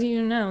 as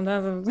you know,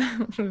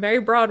 that's a very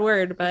broad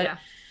word, but yeah.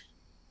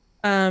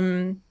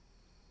 um,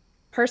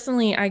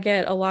 personally, I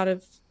get a lot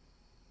of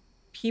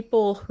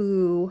people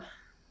who,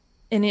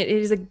 and it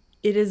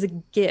is a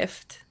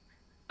gift,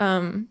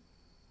 um,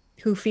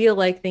 who feel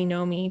like they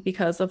know me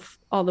because of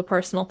all the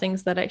personal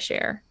things that I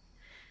share.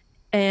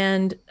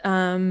 And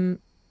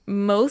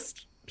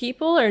most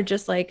people are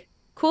just like,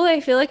 cool, I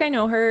feel like I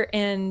know her,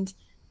 and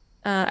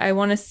I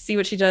want to see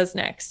what she does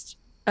next.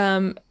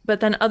 But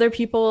then other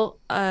people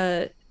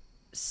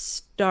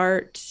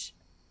start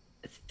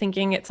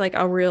thinking it's like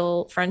a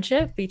real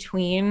friendship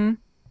between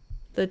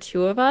the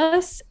two of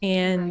us.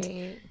 And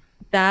Right.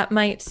 that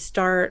might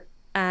start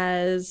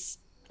as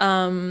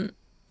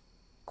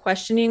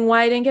questioning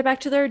why I didn't get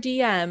back to their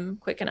DM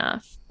quick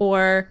enough,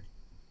 or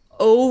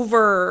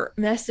over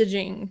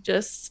messaging,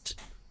 just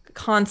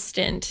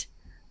constant,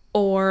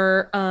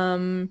 or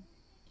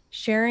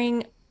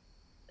sharing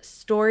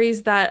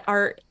stories that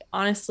are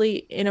honestly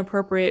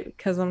inappropriate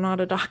because I'm not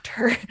a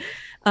doctor.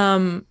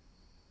 um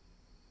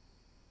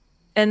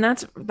and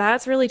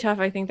that's really tough.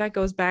 I think that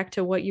goes back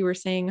to what you were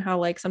saying, how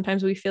like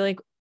sometimes we feel like,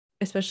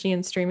 especially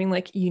in streaming,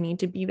 like you need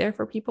to be there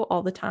for people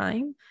all the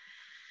time.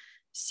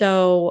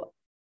 So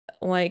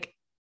like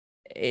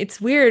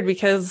it's weird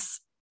because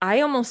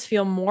I almost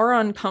feel more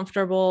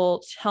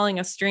uncomfortable telling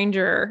a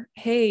stranger,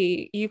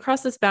 hey, you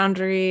crossed this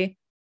boundary.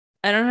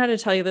 I don't know how to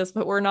tell you this,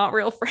 but we're not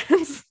real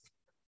friends.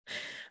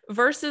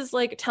 Versus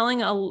like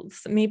telling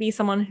maybe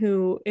someone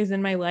who is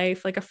in my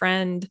life, like a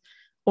friend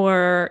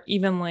or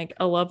even like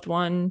a loved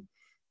one,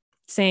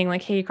 saying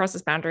like, hey, you crossed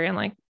this boundary, and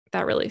like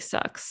that really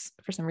sucks.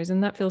 For some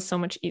reason that feels so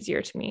much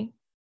easier to me.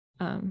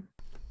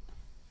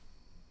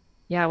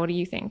 Yeah, what do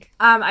you think?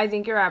 I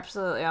think you're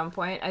absolutely on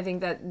point. I think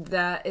that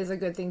that is a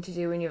good thing to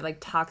do when you have like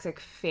toxic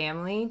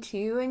family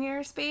too in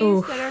your space.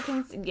 Oof. That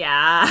are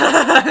yeah.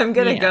 I'm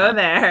gonna go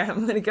there.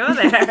 I'm gonna go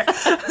there.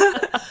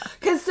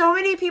 Because so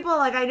many people,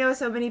 like I know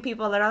so many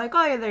people that are like,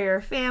 oh yeah, they're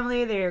your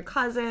family, they're your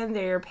cousin,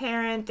 they're your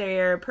parent,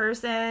 they're your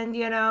person,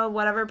 you know,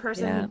 whatever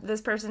person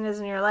this person is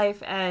in your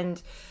life.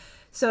 And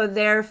so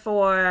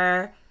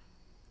therefore,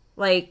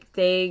 like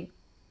and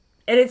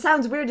it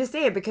sounds weird to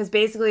say it because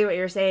basically what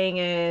you're saying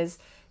is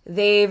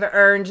they've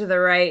earned the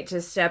right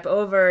to step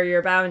over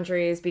your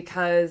boundaries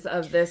because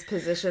of this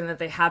position that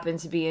they happen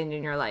to be in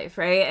your life,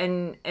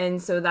 right?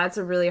 And so that's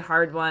a really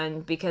hard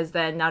one because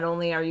then not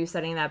only are you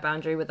setting that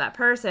boundary with that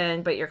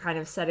person, but you're kind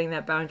of setting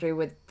that boundary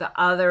with the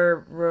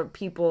other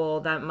people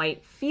that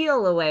might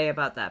feel a way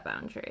about that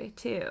boundary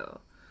too.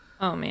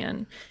 Oh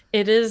man,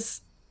 it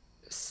is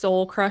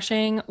soul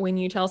crushing when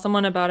you tell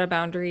someone about a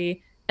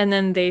boundary and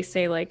then they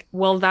say like,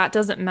 well, that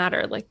doesn't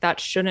matter, like that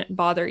shouldn't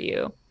bother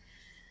you.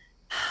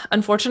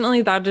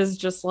 Unfortunately, that is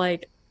just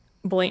like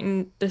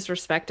blatant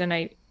disrespect, and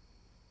I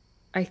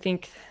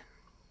think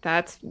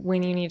that's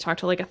when you need to talk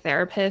to like a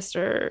therapist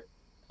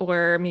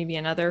or maybe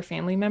another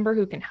family member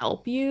who can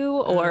help you,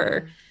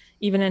 or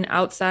even an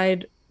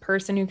outside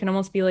person who can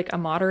almost be like a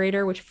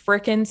moderator, which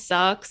frickin'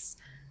 sucks.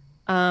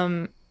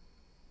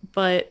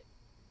 But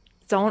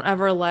don't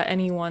ever let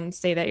anyone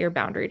say that your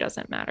boundary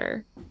doesn't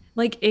matter.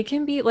 Like it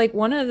can be like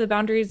one of the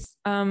boundaries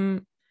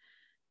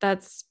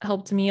that's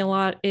helped me a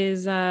lot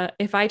is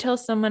if I tell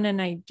someone an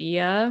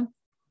idea,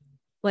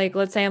 like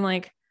let's say I'm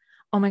like,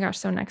 oh my gosh,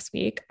 so next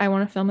week I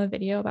want to film a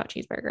video about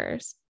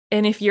cheeseburgers.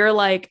 And if you're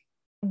like,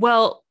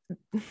 well,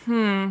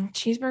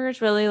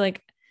 cheeseburgers really,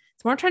 like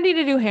it's more trendy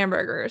to do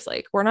hamburgers.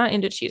 Like we're not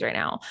into cheese right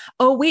now.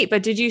 Oh wait,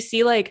 but did you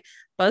see like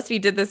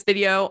BuzzFeed did this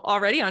video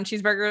already on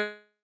cheeseburgers?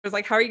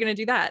 Like, how are you going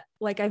to do that?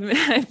 Like I've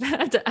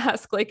had to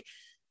ask, like,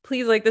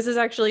 please, like this is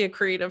actually a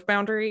creative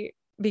boundary,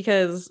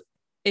 because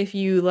if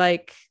you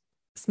like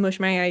smush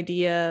my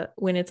idea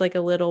when it's like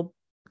a little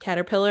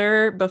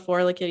caterpillar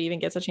before like it even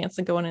gets a chance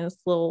to go in its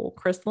little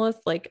chrysalis,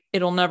 like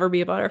it'll never be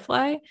a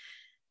butterfly.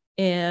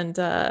 And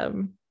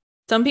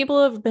some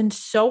people have been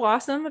so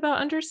awesome about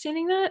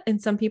understanding that,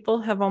 and some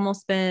people have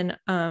almost been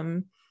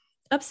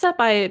upset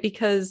by it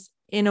because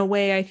in a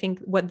way I think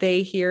what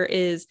they hear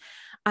is,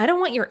 I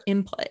don't want your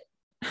input.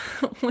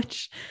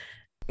 Which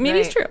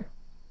maybe is true,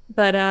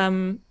 but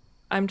I'm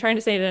trying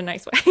to say it in a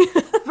nice way.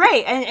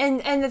 Right.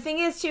 And the thing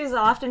is too is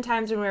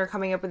oftentimes when we were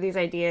coming up with these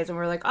ideas and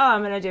we're like, oh,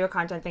 I'm gonna do a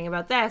content thing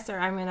about this, or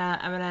I'm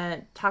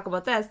gonna talk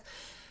about this,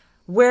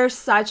 we're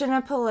such in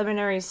a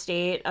preliminary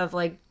state of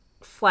like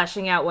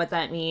fleshing out what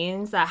that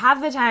means that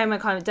half the time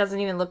it doesn't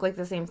even look like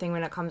the same thing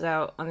when it comes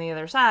out on the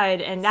other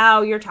side. And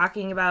now you're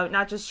talking about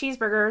not just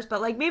cheeseburgers,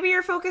 but like maybe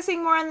you're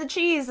focusing more on the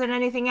cheese than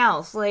anything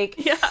else. Like,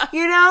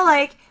 you know,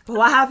 like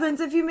what happens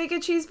if you make a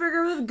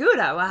cheeseburger with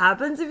Gouda? What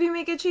happens if you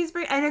make a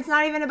cheeseburger? And it's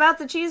not even about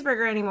the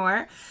cheeseburger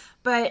anymore.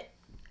 But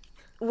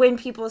when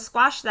people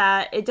squash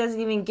that, it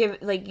doesn't even give,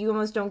 like, you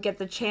almost don't get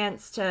the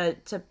chance to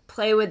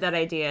play with that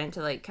idea and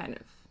to like kind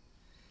of,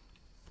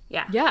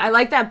 yeah. I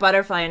like that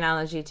butterfly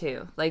analogy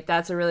too. Like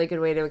that's a really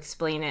good way to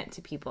explain it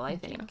to people, I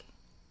think.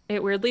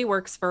 It weirdly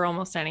works for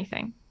almost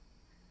anything.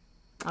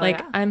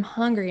 I'm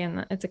hungry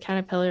and it's a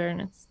caterpillar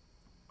and it's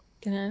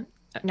gonna,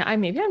 no,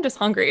 maybe I'm just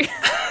hungry.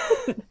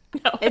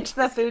 No, it's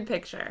the food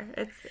picture.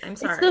 I'm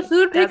sorry. It's the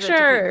food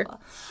picture.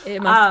 It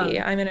must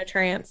be. I'm in a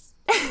trance.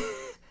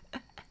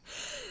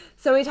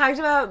 So we talked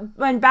about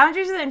when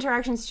boundaries and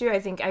interactions too, I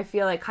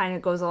feel like kind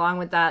of goes along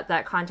with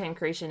that content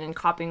creation and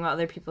copying what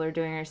other people are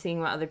doing or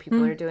seeing what other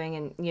people are doing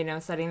and, you know,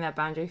 setting that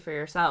boundary for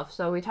yourself.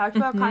 So we talked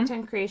about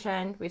content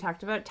creation. We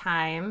talked about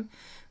time.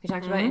 We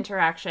talked about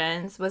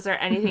interactions. Was there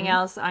anything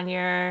else on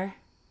your,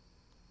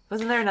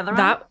 wasn't there another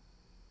one?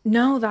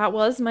 No, that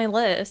was my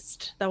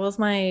list. That was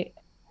my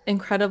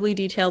incredibly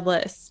detailed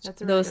list.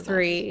 That's those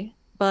three. List.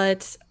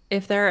 But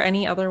if there are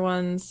any other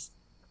ones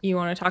you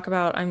want to talk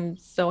about, I'm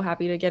so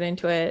happy to get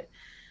into it.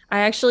 I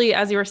actually,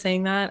 as you were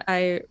saying that,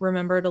 I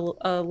remembered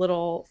a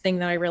little thing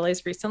that I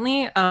realized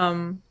recently.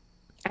 I've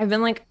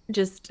been like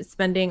just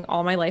spending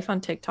all my life on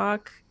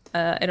TikTok.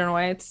 I don't know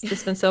why, it's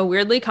just been so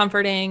weirdly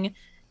comforting.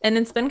 And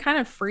it's been kind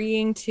of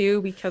freeing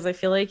too, because I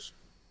feel like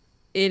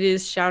it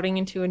is shouting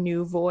into a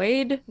new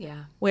void.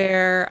 Yeah.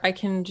 Where I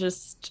can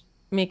just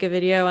make a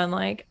video and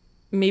like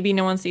maybe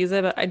no one sees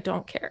it, but I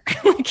don't care.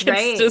 Like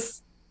Right.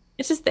 it's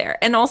just there.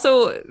 And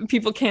also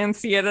people can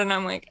see it and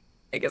I'm like,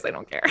 I guess I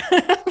don't care.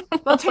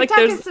 Well, Like, TikTok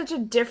is such a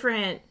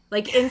different,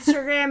 like,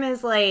 Instagram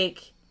is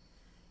like,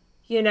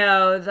 you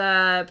know,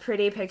 the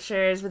pretty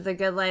pictures with the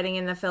good lighting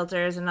and the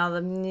filters and all the,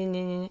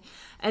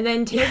 and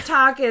then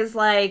TikTok is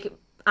like,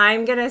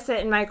 I'm gonna sit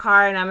in my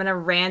car and I'm gonna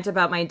rant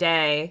about my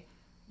day.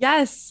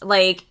 Yes.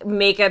 Like,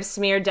 makeup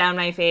smeared down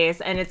my face,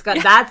 and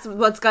that's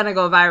what's gonna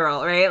go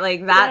viral, right?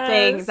 Like, that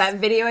thing, that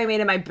video I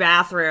made in my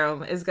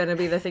bathroom is gonna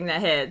be the thing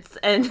that hits.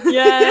 And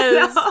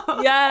Yes.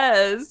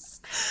 Yes.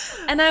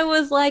 And I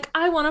was like,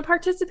 I want to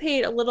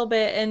participate a little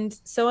bit. And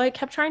so I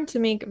kept trying to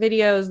make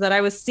videos that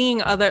I was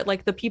seeing other,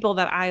 like the people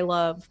that I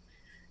love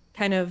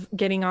kind of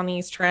getting on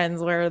these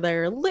trends where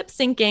they're lip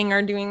syncing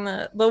or doing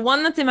the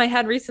one that's in my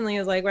head recently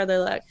is like where they're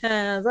like,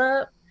 hands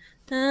up.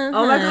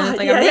 Oh my God.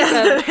 Like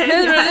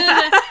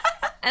Yeah.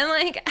 and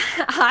like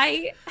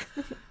I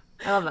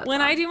love that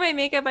when song. I do my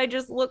makeup, I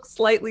just look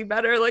slightly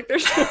better. Like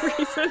there's no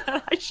reason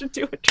that I should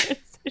do a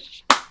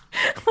transition.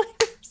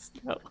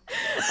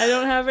 I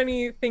don't have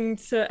anything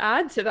to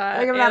add to that.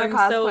 Like, I'm not a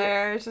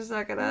cosplayer. It's just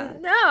not gonna.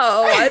 No,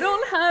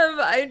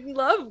 I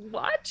love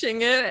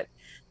watching it.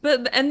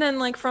 But, and then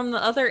like from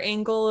the other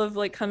angle of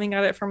like coming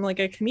at it from like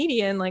a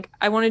comedian, like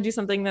I want to do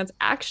something that's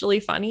actually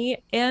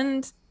funny.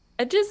 And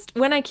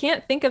when I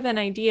can't think of an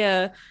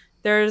idea,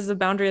 there's a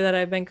boundary that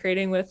I've been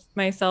creating with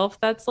myself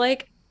that's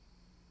like,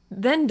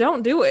 then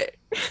don't do it.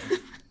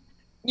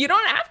 You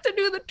don't have to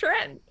do the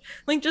trend.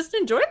 Like, just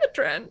enjoy the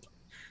trend.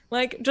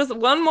 Like, just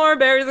one more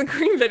berries and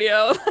cream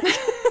video.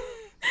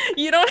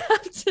 You don't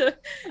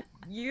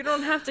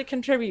have to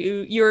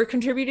contribute. You're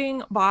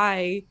contributing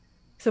by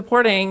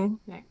supporting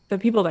the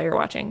people that you're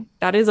watching.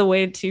 That is a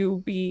way to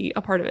be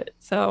a part of it.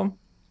 So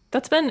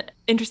that's been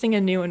interesting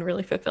and new and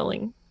really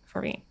fulfilling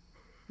for me.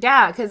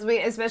 Yeah, because we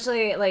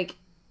especially like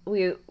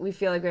we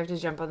feel like we have to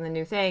jump on the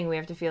new thing. We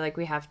have to feel like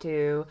we have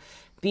to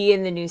be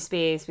in the new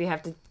space. We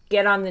have to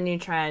get on the new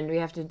trend. We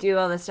have to do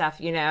all this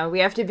stuff. You know, we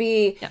have to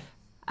be.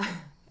 Yeah.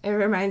 It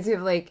reminds me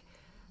of like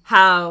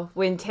how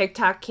when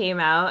TikTok came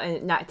out,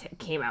 and it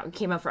came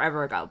out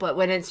forever ago, but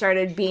when it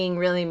started being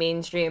really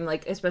mainstream,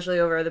 like especially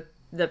over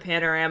the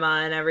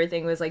panorama and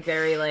everything was like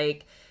very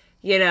like,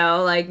 you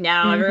know, like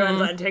now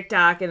everyone's on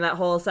TikTok, and that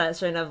whole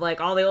session of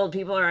like all the old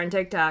people are on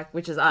TikTok,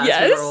 which is us.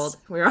 Yes. We were old.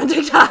 We were on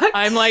TikTok.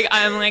 I'm like, oh,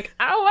 look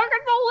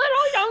at the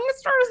little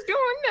youngsters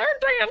doing their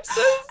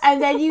dances.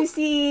 And then you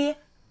see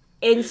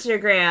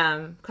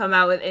Instagram come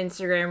out with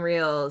Instagram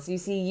Reels. You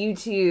see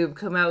YouTube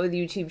come out with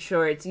YouTube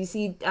Shorts. You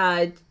see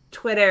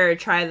Twitter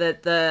try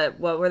the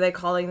what were they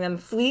calling them?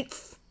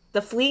 Fleets?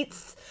 The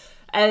fleets?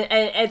 And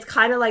it's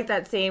kind of like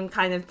that same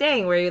kind of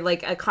thing where you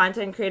like a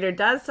content creator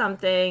does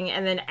something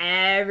and then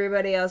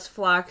everybody else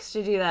flocks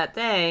to do that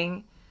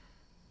thing.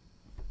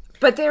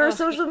 But they're a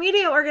social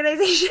media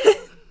organization.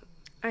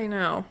 I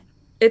know.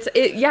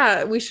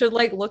 Yeah, we should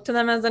like look to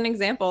them as an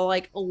example.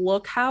 Like,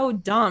 look how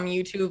dumb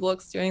YouTube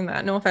looks doing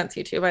that. No offense,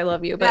 YouTube, I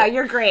love you, but yeah,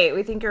 you're great.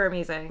 We think you're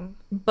amazing.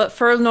 But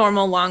for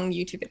normal long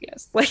YouTube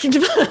videos,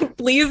 like,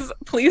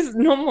 please,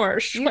 no more.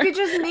 You could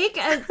just make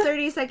a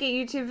 30-second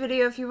YouTube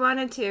video if you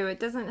wanted to.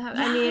 It doesn't have.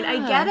 Yeah. I mean,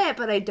 I get it,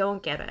 but I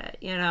don't get it.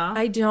 You know,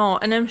 I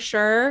don't, and I'm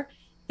sure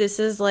this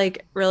is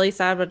like really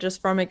sad, but just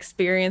from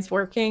experience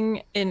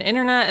working in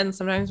internet and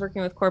sometimes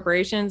working with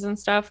corporations and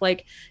stuff,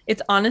 like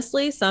it's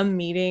honestly some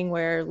meeting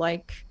where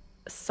like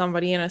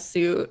somebody in a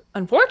suit,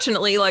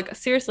 unfortunately, like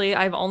seriously,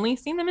 I've only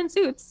seen them in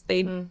suits.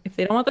 If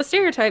they don't want the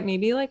stereotype,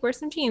 maybe like wear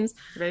some jeans.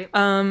 Right.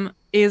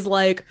 Is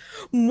like,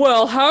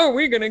 well, how are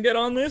we gonna get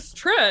on this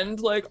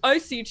trend? Like, I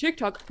see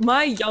TikTok.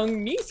 My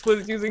young niece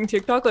was using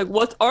TikTok. Like,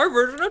 what's our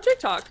version of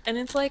TikTok? And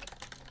it's like,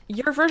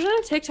 your version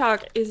of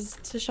TikTok is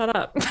to shut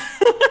up.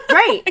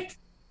 Right.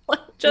 Like,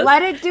 just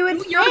let it do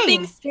its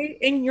thing. Stay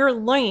in your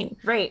lane.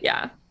 Right.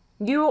 Yeah.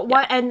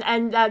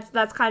 And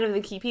that's kind of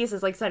the key piece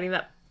is like setting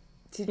that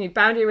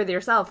boundary with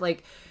yourself.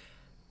 Like,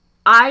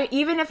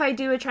 even if I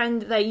do a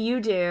trend that you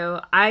do,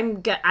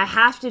 I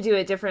have to do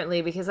it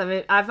differently because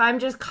if I'm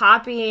just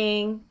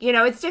copying, you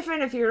know, it's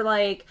different if you're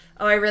like,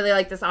 oh, I really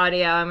like this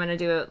audio, I'm gonna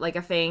do it like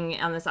a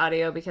thing on this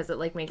audio because it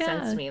like makes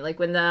sense to me. Like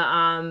when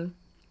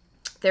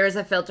there was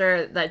a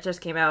filter that just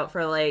came out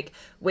for, like,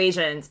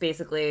 Wasians,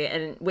 basically.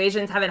 And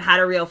Wasians haven't had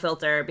a real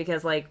filter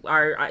because, like,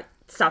 our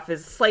stuff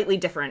is slightly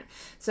different.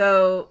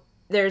 So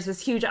there's this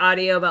huge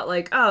audio about,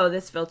 like, oh,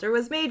 this filter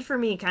was made for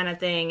me kind of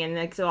thing. And,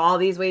 like, so all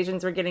these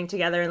Wasians were getting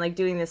together and, like,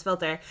 doing this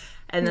filter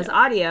and this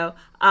audio.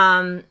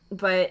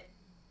 But,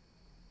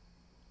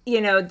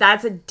 you know,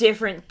 that's a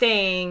different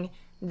thing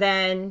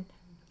than...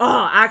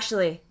 Oh,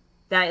 actually,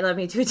 that led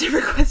me to a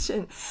different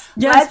question.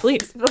 Yes,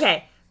 please.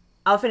 Okay.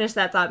 I'll finish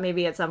that thought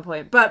maybe at some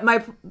point. But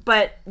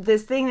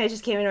this thing that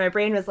just came into my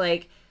brain was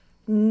like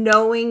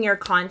knowing your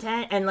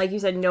content and, like you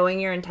said,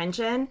 knowing your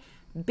intention.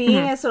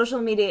 Being a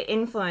social media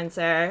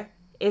influencer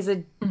is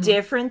a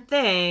different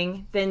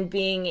thing than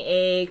being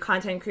a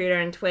content creator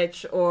on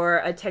Twitch or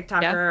a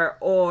TikToker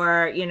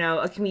or, you know,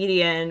 a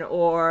comedian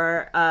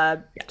or a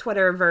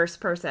Twitterverse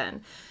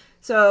person.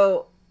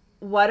 So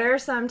what are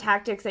some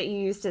tactics that you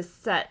use to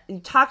set, you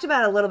talked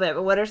about it a little bit,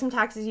 but what are some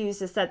tactics you use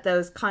to set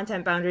those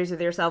content boundaries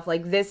with yourself?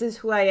 Like, this is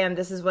who I am,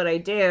 this is what I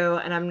do,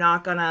 and I'm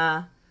not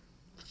gonna...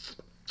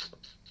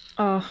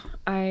 Oh,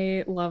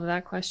 I love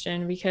that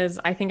question because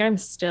I think I'm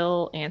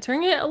still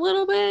answering it a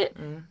little bit.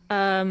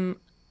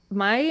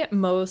 My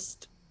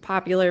most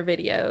popular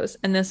videos,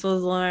 and this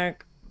was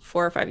like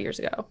 4 or 5 years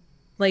ago,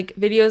 like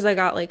videos that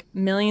got like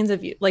millions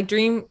of views, like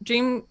dream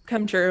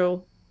come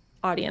true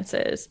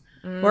audiences,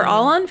 were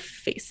all on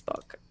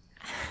Facebook.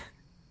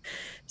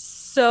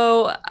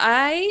 So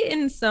I,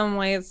 in some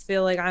ways,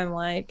 feel like I'm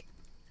like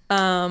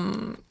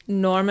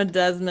Norma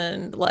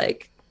Desmond,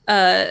 like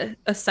a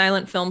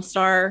silent film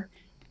star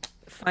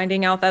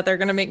finding out that they're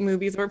going to make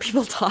movies where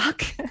people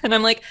talk. And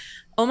I'm like,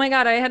 oh my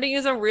God, I had to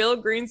use a real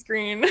green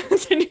screen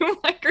to do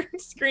my green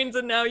screens.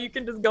 And now you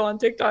can just go on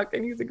TikTok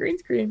and use a green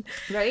screen.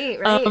 Right.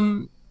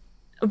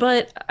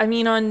 But I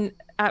mean,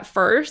 at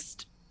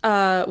first,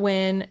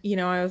 when, you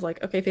know, I was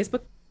like, okay,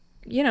 Facebook,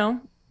 you know,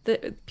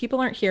 the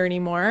people aren't here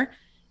anymore.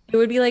 It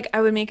would be like,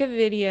 I would make a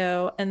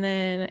video and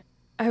then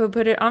I would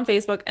put it on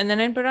Facebook and then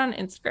I'd put it on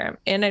Instagram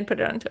and I'd put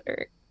it on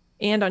Twitter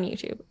and on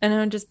YouTube. And I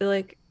would just be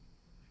like,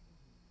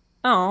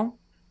 oh,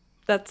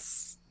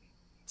 that's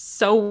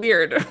so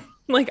weird.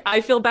 Like,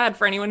 I feel bad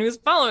for anyone who's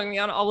following me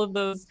on all of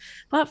those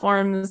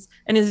platforms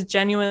and is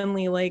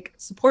genuinely like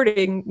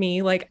supporting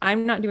me. Like,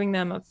 I'm not doing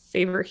them a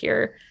favor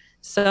here.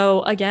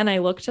 So again, I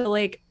look to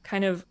like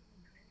kind of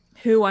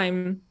who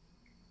I'm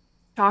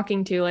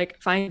talking to,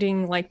 like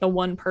finding like the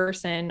one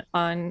person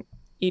on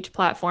each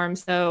platform.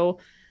 So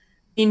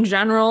in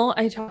general,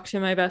 I talk to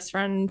my best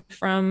friend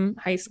from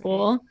high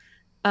school.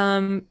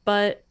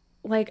 But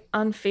like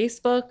on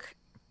Facebook,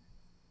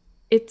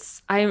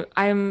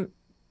 I'm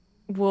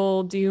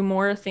will do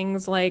more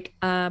things like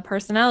a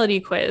personality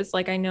quiz.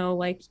 Like, I know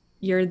like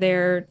you're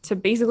there to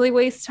basically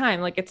waste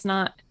time. Like, you're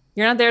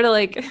not there to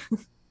like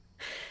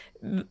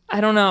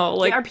I don't know,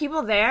 like, are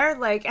people there?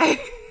 Like,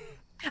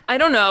 I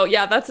don't know.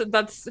 Yeah, that's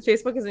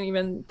Facebook isn't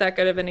even that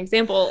good of an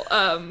example.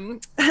 Oh,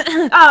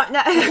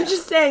 no, I'm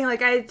just saying,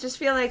 like, I just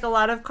feel like a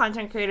lot of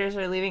content creators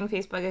are leaving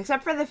Facebook,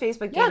 except for the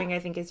Facebook gaming, I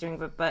think is doing,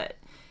 but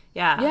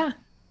yeah.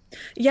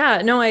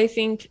 No, I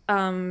think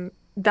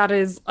that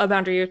is a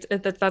boundary.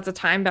 That's a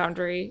time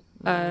boundary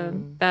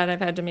that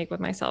I've had to make with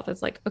myself.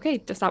 It's like, okay,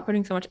 to stop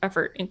putting so much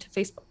effort into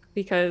Facebook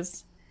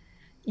because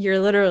you're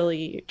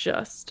literally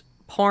just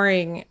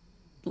pouring,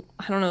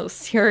 I don't know,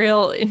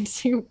 cereal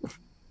into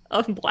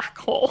a black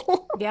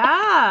hole.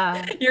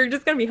 Yeah. You're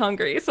just gonna be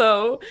hungry.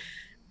 So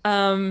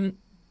in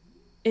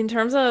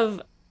terms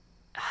of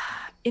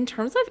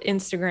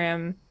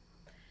Instagram,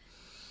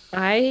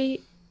 I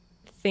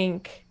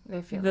think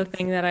the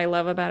thing that I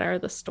love about it are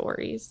the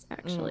stories,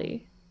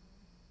 actually,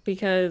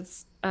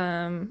 because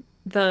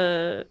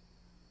the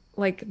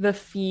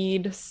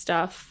feed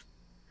stuff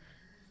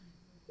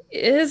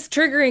is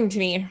triggering to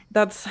me.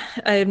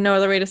 I have no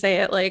other way to say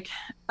it. Like,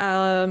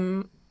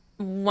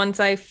 once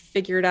I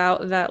figured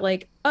out that,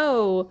 like,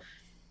 oh,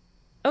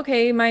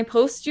 okay, my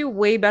posts do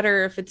way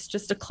better if it's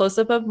just a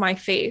close-up of my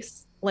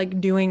face,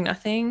 like doing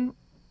nothing.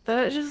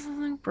 That just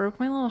like broke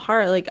my little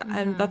heart. Like,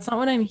 that's not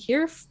what I'm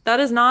here that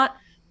is not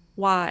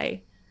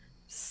why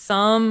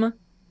some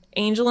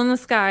angel in the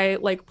sky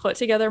like put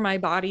together my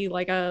body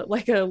like a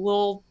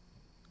little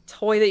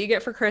toy that you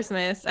get for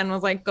Christmas and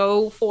was like,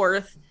 go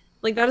forth.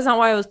 Like, that is not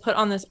why I was put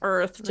on this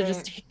earth to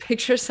just take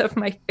pictures of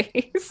my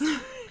face.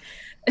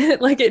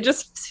 Like, it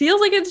just feels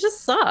like it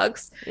just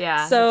sucks.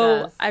 Yeah.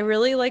 So I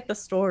really like the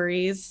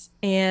stories,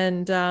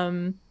 and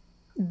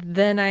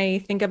then I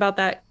think about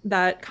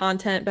that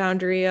content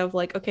boundary of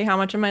like, okay, how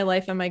much of my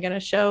life am I going to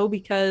show?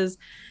 Because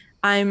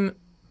I'm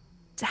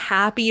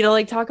happy to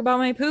like talk about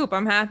my poop.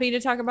 I'm happy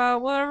to talk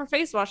about whatever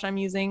face wash I'm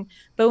using.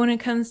 But when it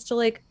comes to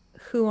like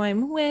who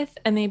I'm with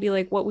and maybe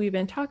like what we've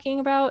been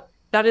talking about,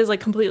 that is like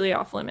completely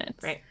off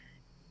limits. Right.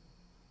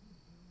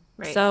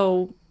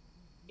 So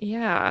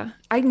yeah,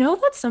 I know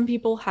that some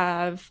people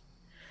have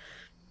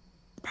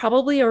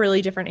probably a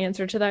really different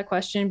answer to that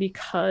question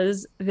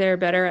because they're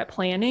better at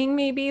planning,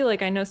 maybe.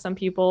 Like, I know some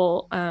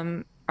people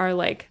are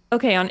like,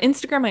 okay, on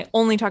Instagram, I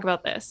only talk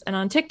about this. And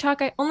on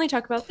TikTok, I only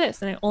talk about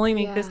this. And I only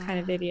make this kind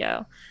of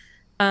video.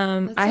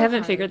 I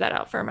haven't figured that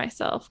out for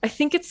myself. I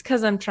think it's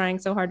because I'm trying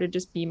so hard to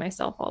just be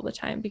myself all the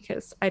time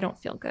because I don't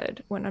feel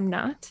good when I'm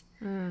not.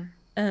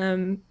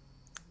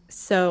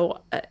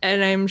 So,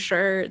 and I'm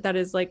sure that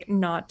is like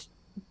not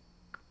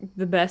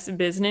the best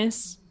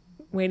business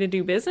way to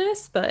do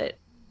business, but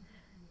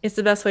it's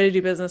the best way to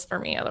do business for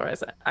me.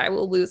 Otherwise I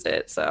will lose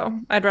it. So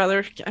I'd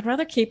rather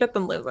keep it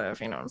than lose it,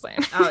 if you know what I'm saying.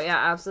 Oh yeah,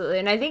 absolutely.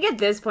 And I think at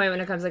this point, when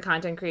it comes to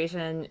content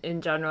creation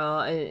in general,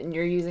 and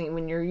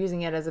when you're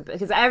using it as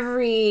because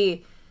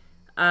every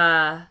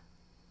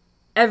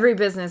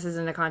business is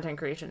into content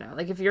creation now.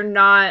 Like, if you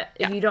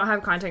don't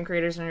have content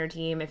creators on your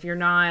team, if you're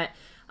not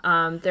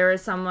There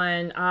was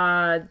someone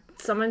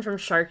from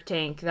Shark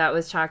Tank that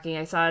was talking.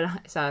 I saw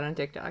it on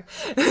TikTok.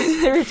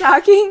 They were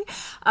talking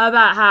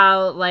about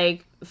how,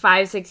 like,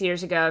 5-6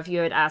 years ago, if you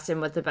had asked him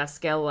what the best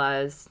skill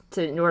was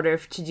in order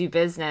to do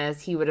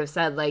business, he would have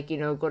said, like, you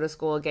know, go to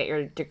school, get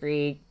your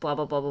degree, blah,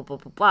 blah, blah, blah, blah,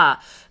 blah, blah.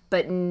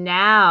 But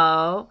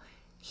now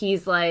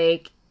he's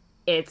like,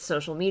 it's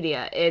social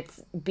media.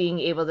 It's being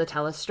able to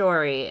tell a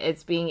story.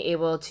 It's being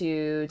able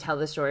to tell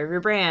the story of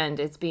your brand.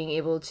 It's being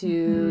able to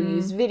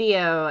use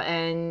video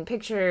and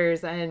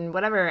pictures and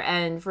whatever.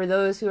 And for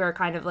those who are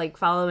kind of like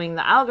following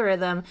the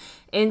algorithm,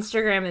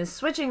 Instagram is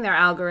switching their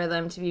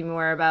algorithm to be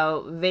more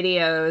about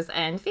videos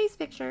and face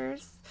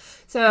pictures.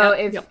 So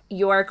if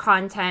your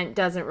content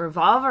doesn't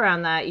revolve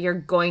around that, you're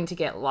going to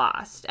get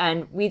lost.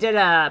 And we did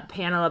a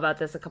panel about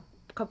this a couple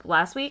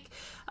last week,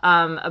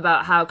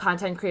 about how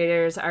content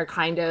creators are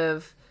kind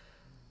of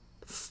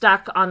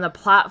stuck on the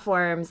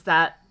platforms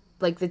that,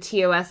 like, the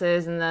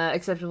TOSs and the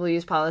acceptable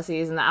use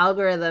policies and the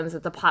algorithms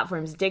that the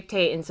platforms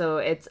dictate. And so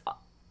it's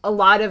a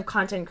lot of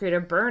content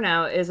creator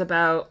burnout is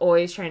about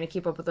always trying to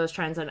keep up with those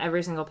trends on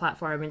every single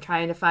platform and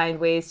trying to find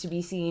ways to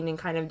be seen and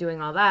kind of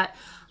doing all that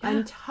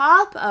on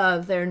top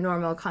of their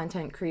normal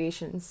content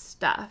creation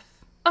stuff.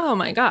 Oh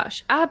my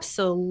gosh,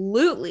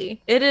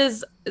 absolutely. It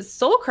is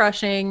soul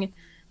crushing.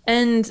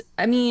 And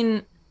I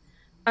mean,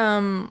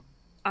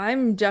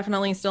 I'm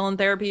definitely still in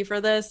therapy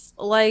for this.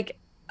 Like,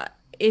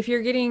 if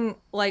you're getting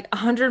like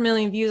 100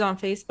 million views on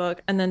Facebook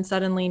and then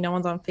suddenly no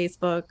one's on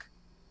Facebook,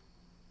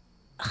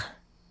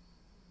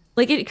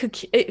 like,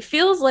 it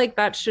feels like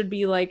that should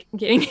be like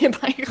getting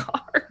hit by a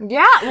car.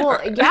 Yeah, well,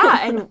 yeah,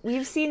 and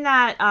we've seen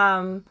that.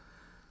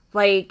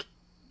 Like,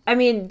 I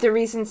mean, the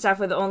recent stuff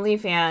with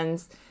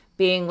OnlyFans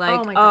being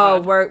like,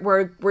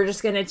 we're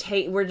just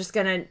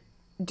gonna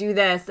do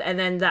this, and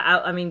then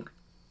I mean,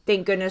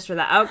 thank goodness for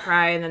the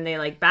outcry, and then they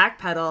like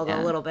backpedaled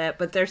a little bit,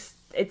 but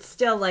it's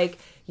still like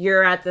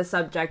you're at the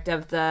subject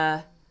of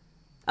the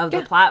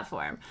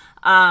platform.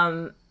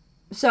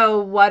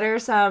 So what are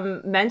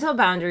some mental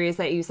boundaries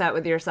that you set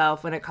with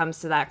yourself when it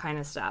comes to that kind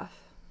of stuff?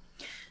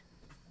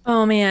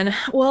 Oh man,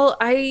 well,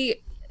 I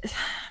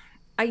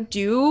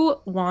do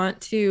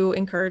want to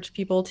encourage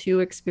people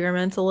to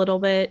experiment a little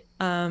bit.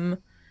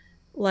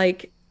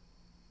 Like,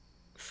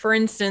 for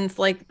instance,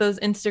 like those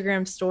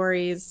Instagram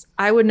stories,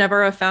 I would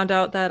never have found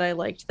out that I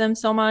liked them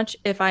so much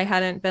if I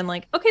hadn't been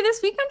like, okay,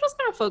 this week I'm just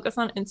going to focus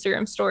on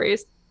Instagram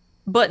stories,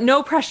 but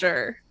no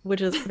pressure,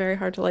 which is very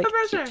hard to like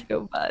keep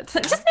to, but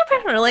just no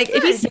pressure. Like,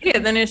 if you see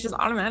it, then it's just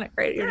automatic,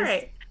 right? You're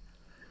just,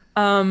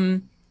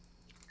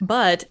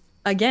 but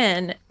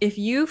again, if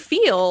you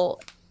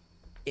feel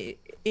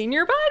in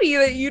your body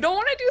that you don't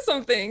want to do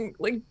something,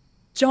 like,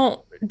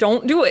 don't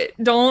do it.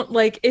 Don't,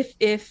 like,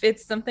 if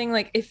it's something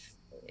like, if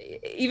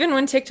even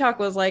when TikTok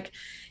was like,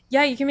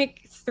 yeah, you can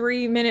make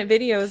 3-minute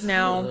videos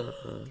now.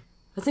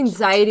 That's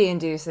anxiety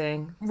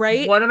inducing.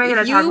 Right? What am I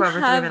going to talk about for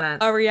 3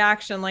 minutes? A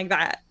reaction like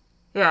that.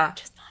 Yeah.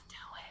 Just not do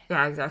it.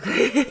 Yeah,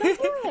 exactly.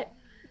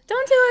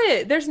 Don't do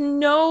it. There's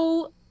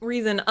no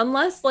reason,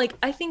 unless, like,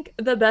 I think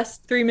the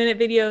best 3-minute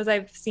videos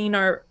I've seen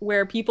are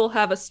where people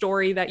have a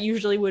story that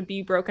usually would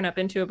be broken up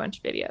into a bunch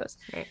of videos.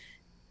 Right.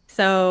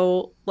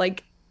 So,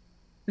 like,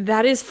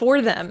 that is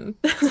for them.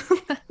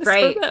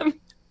 Right. For them.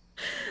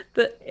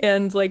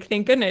 And, like,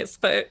 thank goodness.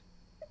 But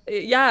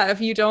yeah,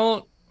 if you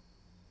don't,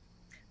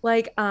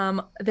 like,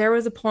 there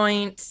was a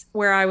point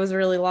where I was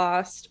really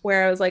lost,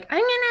 where I was like,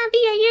 I'm gonna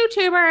be a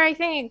YouTuber, I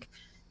think.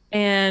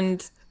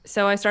 And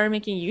so I started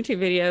making YouTube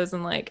videos,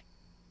 and, like,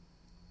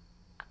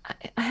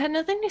 I had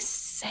nothing to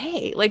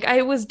say. Like,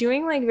 I was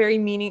doing, like,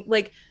 very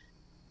like,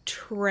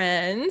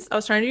 trends. I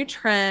was trying to do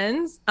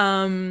trends.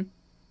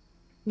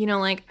 You know,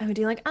 like, I would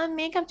do, like, a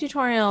makeup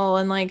tutorial,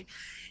 and, like,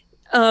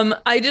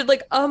 I did,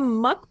 like, a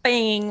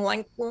mukbang,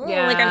 like,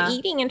 like, I'm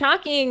eating and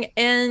talking,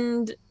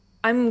 and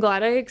I'm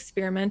glad I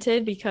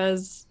experimented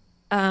because,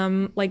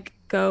 like,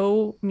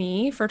 go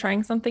me for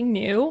trying something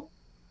new,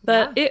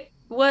 but it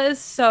was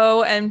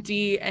so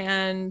empty,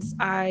 and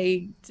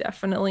I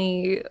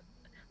definitely,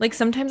 like,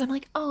 sometimes I'm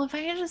like, oh, if I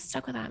had just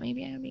stuck with that,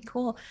 maybe it would be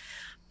cool.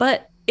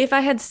 But if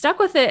I had stuck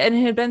with it and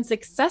it had been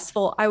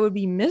successful, I would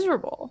be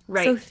miserable.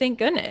 Right. So thank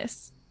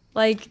goodness.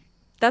 Like,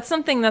 that's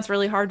something that's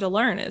really hard to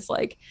learn, is,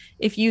 like,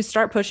 if you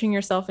start pushing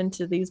yourself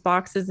into these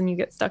boxes and you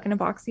get stuck in a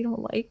box you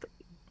don't like,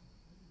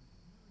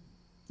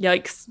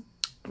 yikes.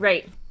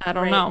 Right. I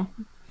don't know.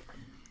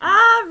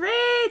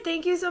 Raid!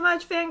 Thank you so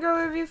much,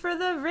 Fangirl Review, for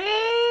the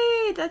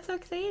raid! That's so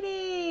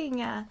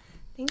exciting!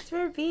 Thanks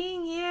for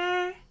being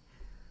here.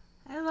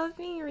 I love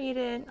being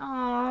raided.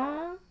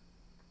 Aww.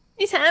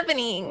 It's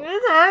happening.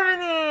 It's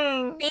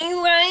happening!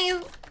 Thanks,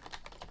 guys.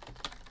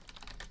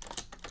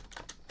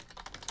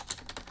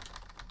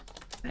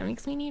 That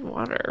makes me need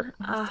water.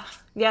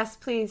 Yes,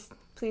 please.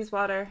 Please,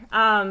 water.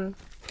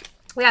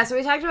 Yeah, so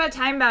we talked about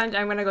time bound.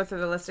 I'm going to go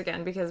through the list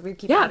again because we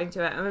keep adding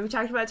to it. And we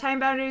talked about time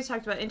boundaries,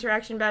 talked about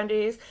interaction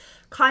boundaries,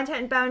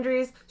 content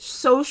boundaries,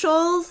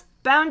 socials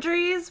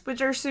boundaries,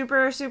 which are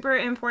super, super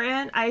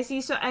important. I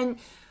see and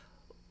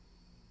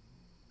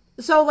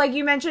So, like,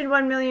 you mentioned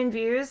 1 million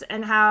views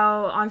and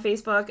how on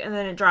Facebook, and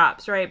then it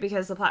drops, right?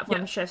 Because the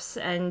platform shifts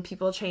and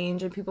people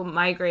change and people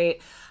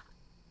migrate.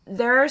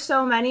 There are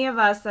so many of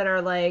us that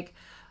are like,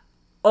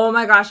 oh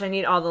my gosh, I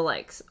need all the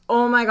likes.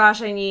 Oh my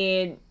gosh, I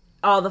need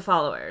all the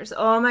followers.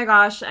 Oh my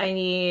gosh, I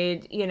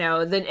need,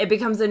 it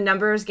becomes a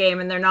numbers game,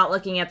 and they're not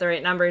looking at the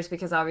right numbers,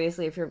 because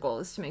obviously if your goal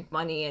is to make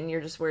money and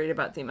you're just worried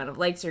about the amount of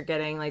likes you're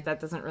getting, like, that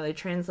doesn't really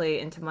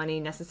translate into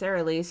money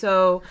necessarily.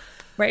 So,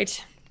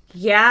 right.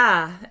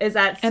 Yeah. Is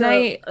that still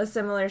a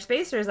similar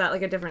space, or is that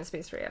like a different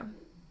space for you?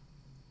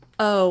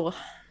 Oh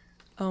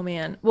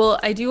man. Well,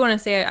 I do want to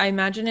say, I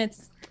imagine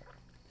it's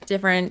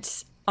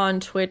different on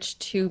Twitch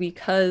too,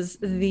 because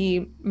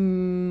the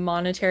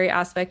monetary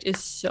aspect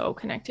is so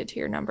connected to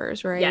your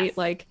numbers, right? Yes.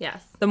 Like,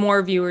 yes. The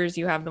more viewers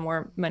you have, the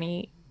more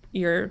money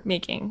you're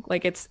making.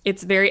 Like,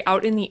 it's very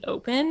out in the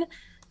open,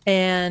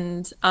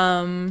 and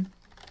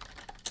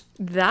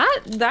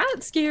that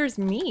scares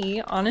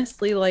me,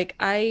 honestly. Like,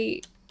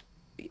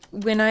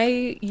 when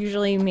I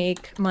usually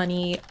make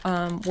money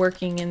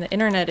working in the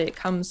internet, it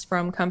comes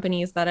from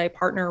companies that I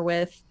partner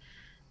with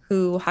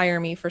who hire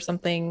me for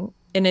something,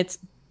 and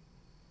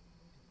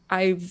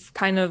I've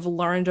kind of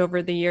learned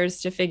over the years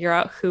to figure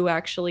out who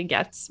actually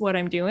gets what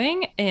I'm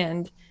doing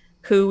and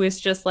who is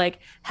just like,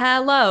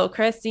 hello,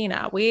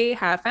 Christina, we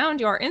have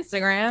found your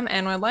Instagram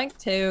and would like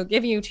to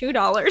give you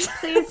 $2.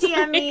 Please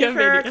DM me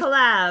for a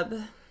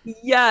collab.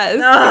 Yes,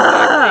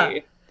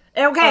 exactly.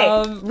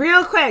 Okay,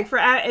 real quick,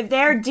 if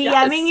they're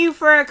DMing you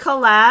for a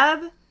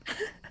collab,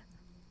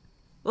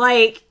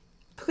 like,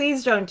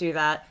 please don't do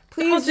that.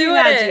 Please do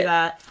not do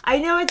that. I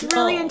know it's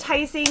really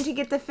enticing to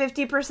get the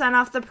 50%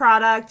 off the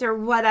product or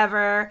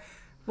whatever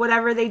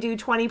they do,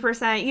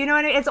 20%. You know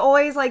what I mean? It's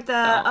always like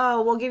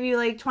we'll give you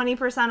like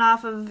 20%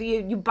 off of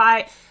you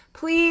buy.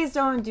 Please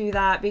don't do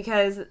that,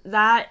 because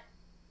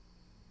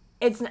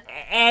it's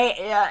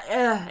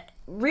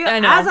real.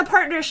 As a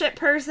partnership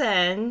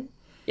person,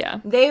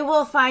 they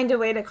will find a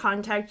way to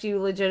contact you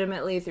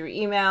legitimately through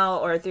email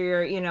or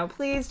through your,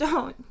 please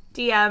don't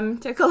DM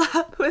to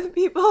collab with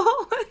people.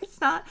 It's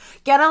not,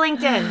 get a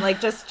LinkedIn. Like,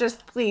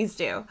 just please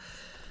do.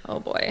 Oh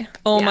boy.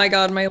 Oh my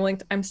God. My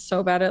LinkedIn. I'm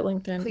so bad at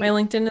LinkedIn. Please. My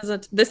LinkedIn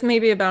is this may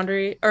be a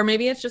boundary, or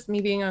maybe it's just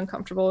me being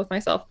uncomfortable with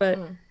myself, but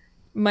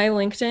my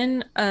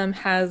LinkedIn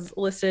has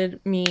listed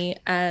me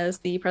as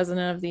the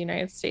president of the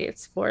United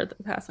States for the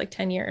past like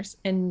 10 years,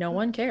 and no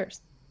one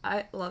cares.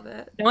 I love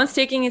it. No one's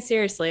taking it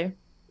seriously.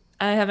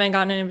 I haven't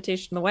gotten an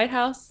invitation to the White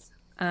House.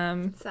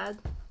 Sad.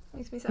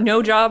 Makes me sad.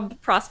 No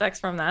job prospects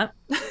from that.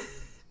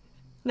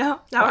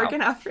 No, not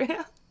working out for you.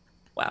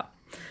 Wow.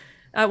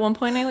 At one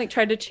point, I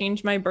tried to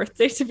change my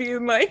birthday to be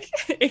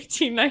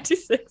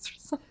 1896 or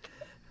something.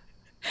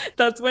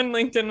 That's when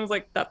LinkedIn was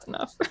like, that's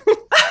enough.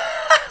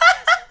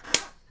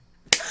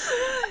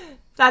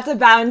 That's a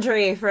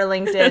boundary for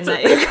LinkedIn.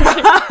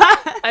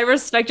 I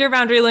respect your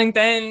boundary,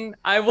 LinkedIn.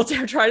 I will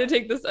try to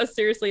take this as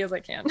seriously as I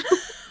can.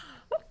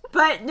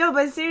 But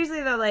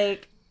seriously though,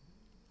 like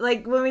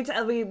when we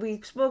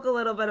spoke a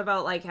little bit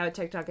about like how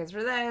TikTok is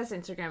for this,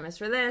 Instagram is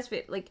for this,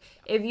 but like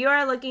if you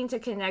are looking to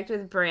connect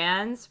with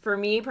brands, for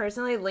me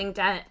personally,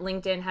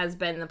 LinkedIn has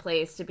been the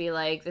place to be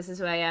like, this is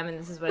who I am and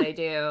this is what I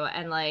do,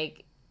 and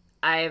like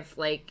I've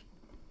like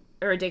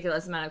a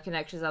ridiculous amount of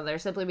connections on there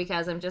simply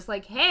because I'm just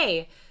like,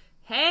 hey,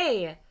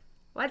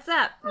 what's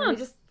up? Let me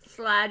just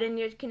slide in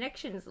your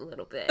connections a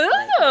little bit.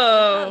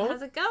 Oh,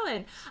 how's it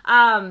going?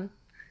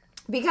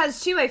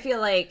 Because too, I feel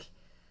like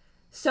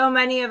so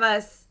many of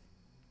us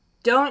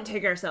don't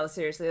take ourselves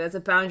seriously. That's a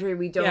boundary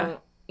we don't,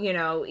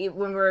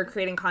 when we're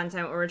creating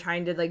content, when we're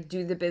trying to like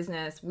do the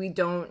business,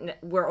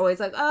 we're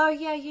always like, oh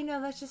yeah,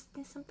 that's just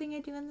something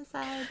I do on the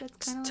side.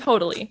 That's kind of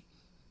totally.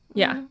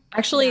 Yeah. Mm-hmm.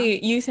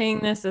 Actually, you saying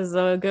this is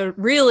a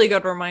really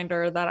good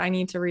reminder that I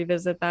need to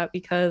revisit that,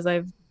 because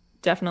I've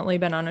definitely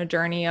been on a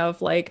journey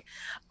of like,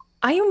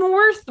 I am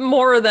worth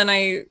more than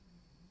I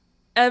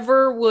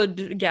ever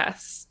would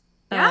guess.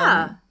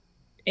 Yeah.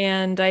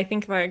 And I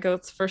think that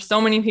goes for so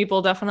many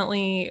people,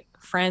 definitely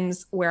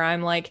friends, where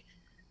I'm like,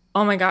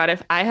 oh my God,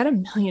 if I had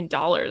 $1 million,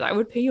 I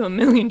would pay you $1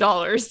 million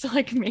to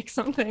like make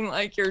something.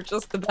 Like, you're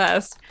just the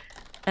best.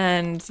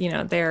 And,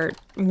 they're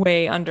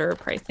way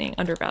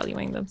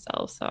undervaluing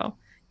themselves. So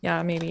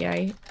yeah,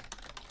 maybe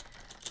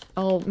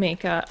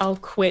I'll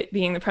quit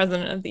being the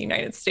president of the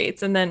United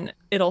States, and then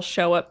it'll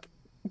show up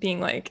being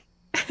like,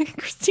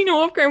 Christina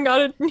Wolfgram got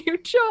a new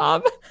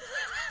job.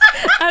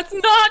 That's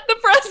not the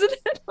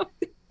president of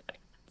the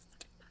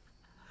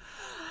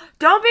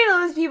Don't be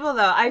those people,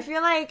 though. I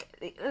feel like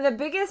the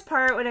biggest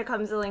part when it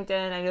comes to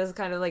LinkedIn, I know it's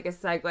kind of like a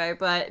segue,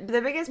 but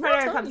the biggest part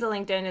when it comes to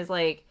LinkedIn is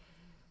like,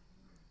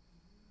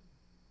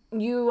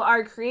 you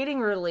are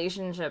creating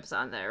relationships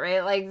on there,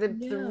 right? Like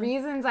the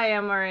reasons I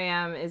am where I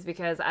am is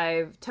because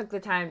I've took the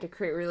time to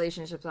create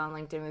relationships on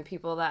LinkedIn with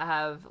people that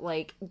have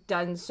like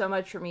done so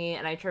much for me,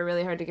 and I try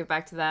really hard to give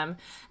back to them.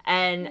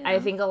 And I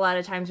think a lot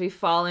of times we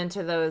fall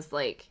into those,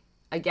 like,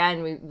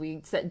 again,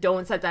 we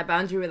don't set that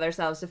boundary with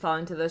ourselves to fall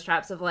into those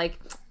traps of like,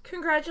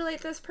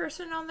 congratulate this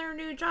person on their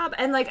new job.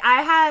 And like,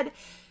 I had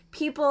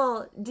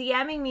people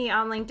DMing me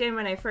on LinkedIn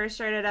when I first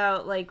started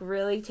out, like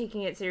really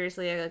taking it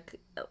seriously, like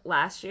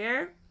last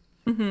year.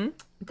 Mm-hmm.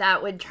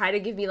 That would try to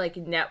give me like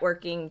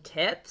networking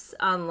tips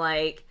on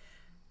like,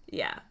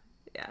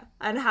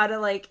 on how to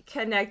like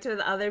connect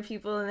with other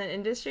people in the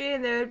industry.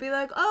 And they would be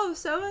like, oh,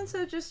 so and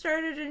so just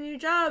started a new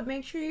job,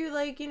 make sure you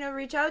like,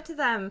 reach out to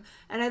them.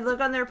 And I'd look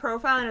on their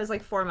profile and it was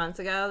like 4 months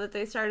ago that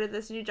they started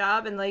this new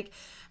job, and like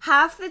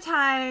half the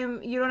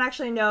time you don't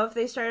actually know if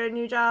they started a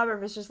new job or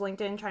if it's just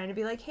LinkedIn trying to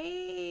be like,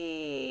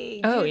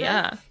 hey, oh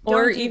yeah,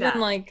 or even that.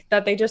 Like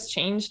that they just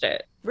changed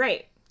it.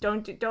 Right.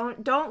 Don't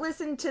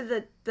listen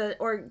to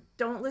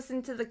don't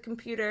listen to the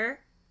computer.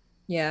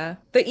 Yeah,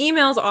 the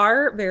emails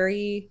are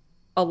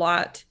a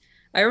lot.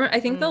 I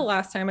think the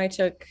last time I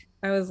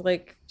was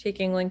like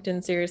taking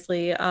LinkedIn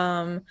seriously,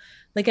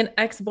 like an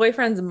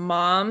ex-boyfriend's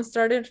mom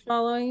started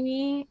following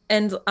me,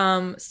 and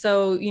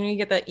so you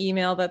get that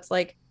email that's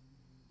like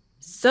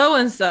so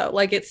and so,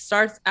 like it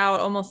starts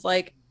out almost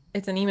like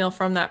it's an email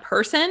from that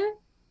person.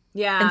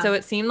 Yeah. And so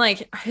it seemed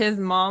like his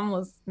mom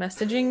was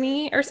messaging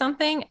me or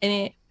something,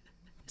 and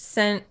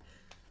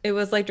it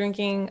was like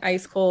drinking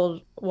ice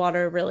cold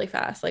water really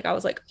fast. Like I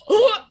was like,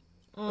 oh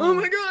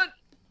my God,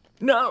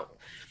 no.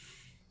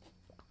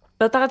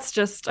 But that's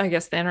just, I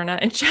guess, the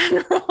internet in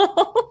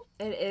general.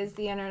 It is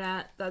the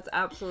internet. That's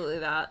absolutely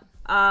that.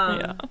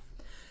 Yeah.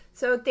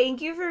 So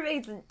thank you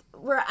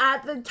we're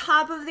at the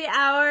top of the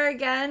hour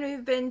again.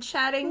 We've been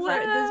chatting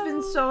this has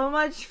been so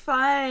much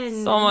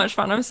fun. So much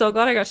fun. I'm so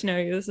glad I got to know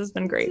you. This has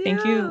been great.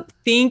 Thank you.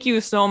 Thank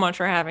you so much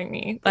for having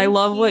me. I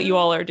love what you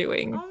all are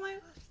doing. Oh my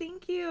gosh,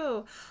 thank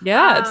you.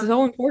 Yeah, it's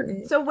so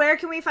important. So where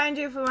can we find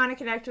you if we want to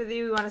connect with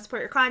you? We want to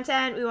support your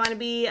content. We want to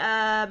be,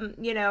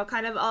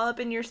 kind of all up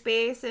in your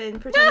space and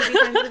pretend to be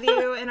friends with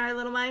you in our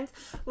little minds.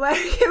 Where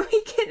can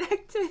we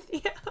connect with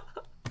you?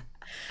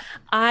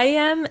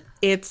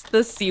 It's the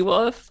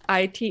Seawolf,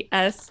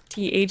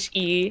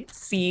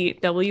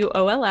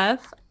 ITSTHECWOLF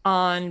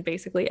on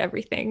basically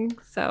everything.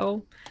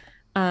 So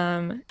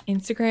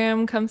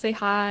Instagram, come say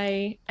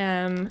hi.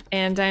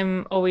 And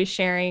I'm always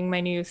sharing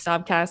my new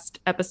Sobcast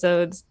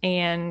episodes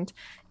and,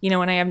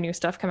 when I have new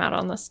stuff come out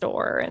on the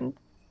store and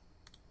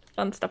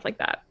fun stuff like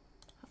that.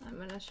 I'm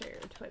going to share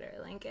your Twitter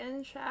link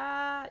in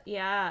chat.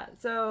 Yeah.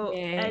 So,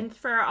 Yay. And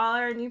for all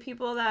our new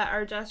people that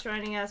are just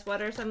joining us, what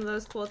are some of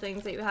those cool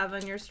things that you have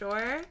on your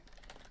store?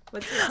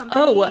 What's your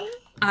company? Oh,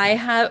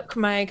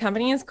 my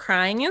company is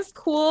Crying is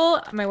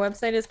Cool. My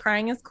website is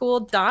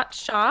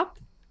cryingiscool.shop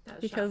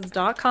because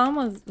 .com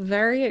was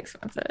very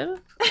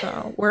expensive.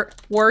 So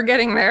we're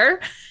getting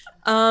there.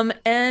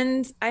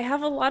 And I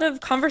have a lot of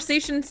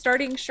conversation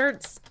starting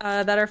shirts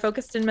that are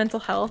focused in mental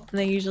health, and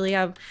they usually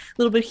have a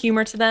little bit of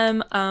humor to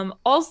them.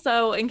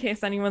 Also, in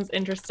case anyone's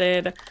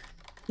interested,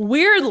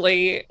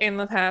 weirdly in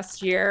the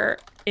past year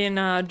in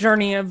a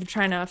journey of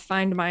trying to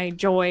find my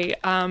joy,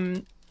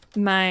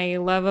 my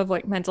love of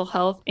like mental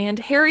health and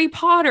Harry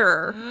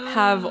Potter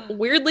have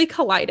weirdly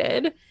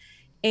collided,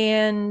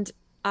 and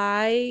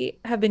I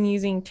have been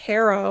using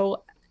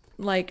tarot,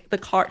 like the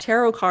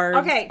tarot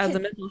cards, as a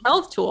mental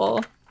health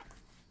tool.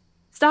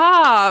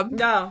 Stop.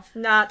 No,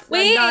 not.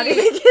 Wait. I'm not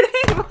even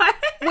kidding. What?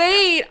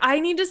 Wait, I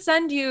need to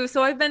send you.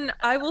 So I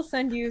will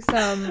send you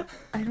some.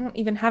 I don't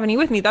even have any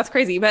with me. That's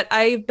crazy. But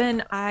I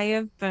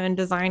have been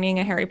designing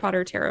a Harry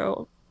Potter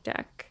tarot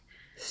deck.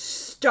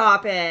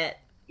 Stop it.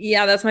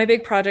 Yeah, that's my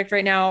big project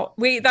right now.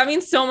 Wait, that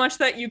means so much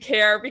that you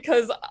care,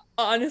 because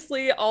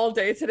honestly, all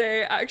day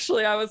today,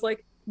 actually, I was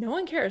like, no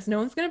one cares. No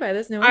one's gonna buy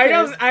this. No one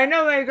cares. I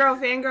know my girl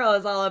Fangirl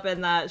is all up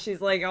in that.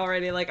 She's like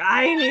already like,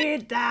 I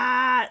need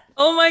that.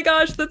 Oh my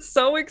gosh, that's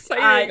so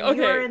exciting.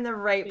 Okay. You're in the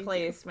right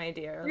place, my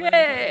dear.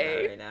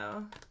 Yay. Right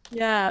now.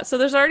 Yeah, so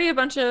there's already a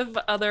bunch of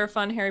other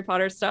fun Harry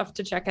Potter stuff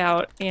to check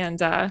out, and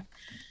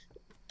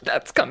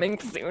that's coming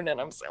soon,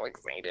 and I'm so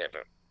excited.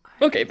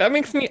 Okay, that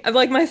makes me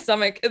like my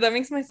stomach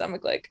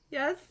like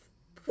yes,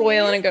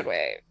 boil in a good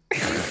way.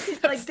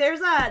 Like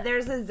there's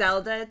a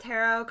Zelda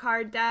tarot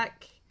card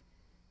deck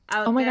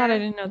out Oh my there God, I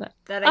didn't know that.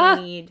 That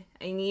I need.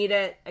 I need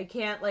it. I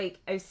can't, like,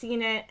 I've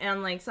seen it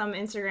on like some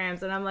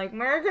Instagrams and I'm like,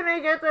 where can I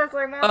get this?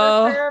 I'm not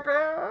a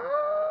therapist.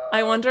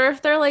 I wonder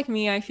if they're like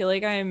me. I feel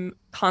like I'm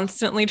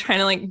constantly trying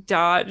to like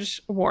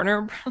dodge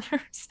Warner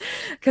Brothers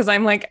because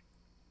I'm like,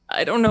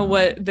 I don't know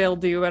what they'll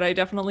do, but I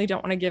definitely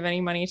don't want to give any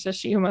money to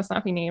She Who Must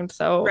Not Be Named.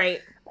 So right.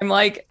 I'm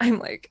like,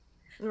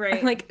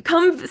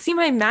 come see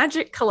my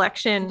magic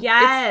collection.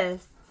 Yes.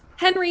 It's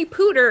Henry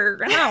Pooter.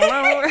 I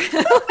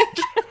don't know.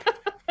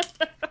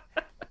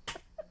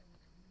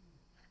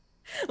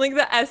 Like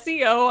the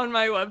SEO on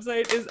my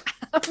website is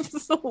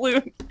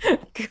absolute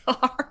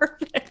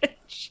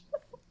garbage.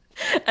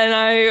 And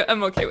I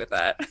am okay with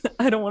that.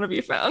 I don't want to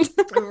be found.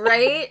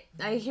 Right?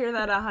 I hear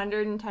that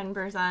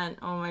 110%.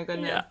 Oh my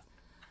goodness. Yeah.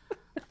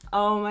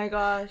 Oh my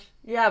gosh.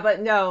 Yeah,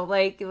 but no,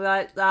 like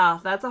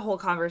that's a whole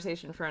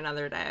conversation for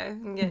another day.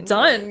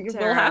 Done.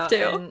 We'll have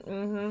to.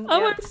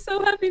 I'm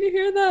so happy to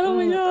hear that. Oh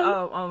my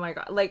God. Oh my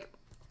God. Like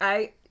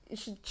I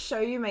should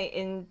show you my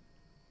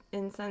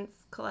incense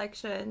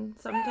collection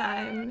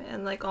sometime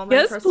and like all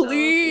my crystals.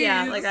 Please.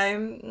 Yeah, like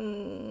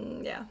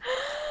I'm yeah.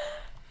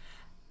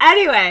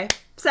 Anyway,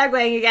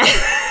 segueing again.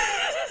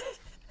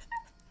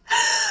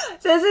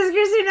 So this is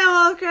Christina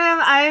Wolkram.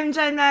 I am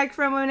Jen Meck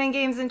from Women in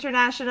Games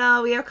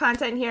International. We have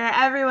content here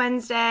every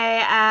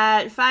Wednesday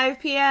at 5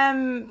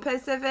 p.m.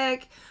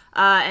 Pacific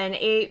and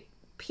 8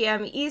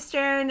 p.m.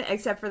 Eastern,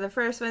 except for the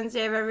first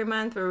Wednesday of every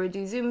month where we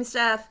do Zoom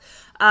stuff.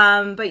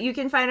 But you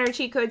can find our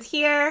cheat codes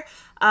here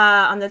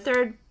on the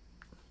third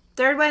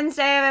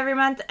Wednesday of every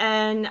month,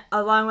 and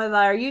along with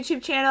our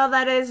YouTube channel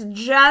that is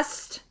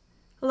just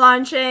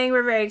launching.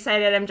 We're very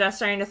excited. I'm just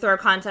starting to throw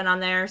content on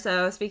there.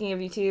 So speaking of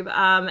YouTube,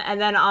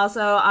 and then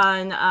also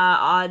on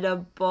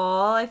Audible,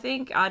 I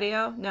think.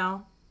 Audio?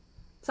 No.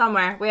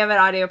 Somewhere. We have an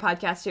audio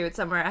podcast too. It's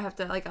somewhere. I have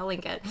to, I'll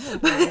link it.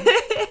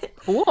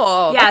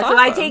 Cool. Yeah, That's so awesome.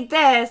 I take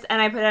this and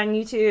I put it on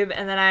YouTube,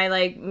 and then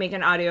I make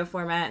an audio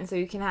format, and so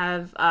you can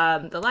have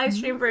the live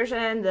stream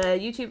version, the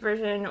YouTube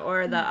version,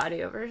 or the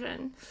audio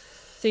version.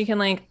 So you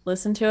can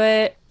listen to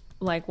it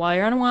while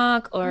you're on a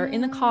walk, or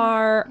in the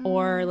car,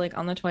 or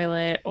on the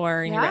toilet,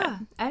 or in your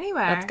bed.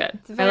 Anywhere. That's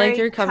good. I like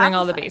you're covering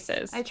all the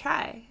travel-sized. bases. I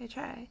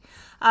try.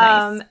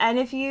 Nice. And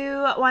if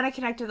you want to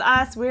connect with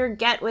us, we're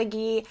Get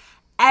Wiggy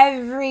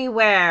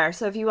everywhere.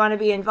 So if you want to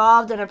be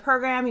involved in a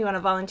program, you want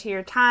to volunteer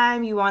your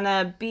time, you want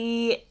to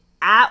be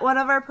at one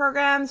of our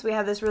programs, we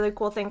have this really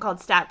cool thing called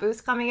Stat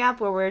Boost coming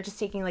up, where we're just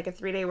taking a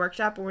 3-day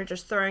workshop and we're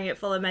just throwing it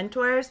full of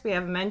mentors. We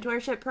have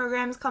mentorship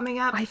programs coming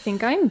up. I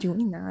think I'm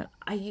doing that.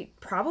 You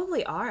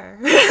probably are.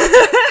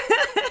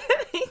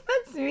 I think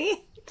that's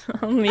me.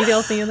 Maybe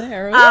I'll see you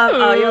there.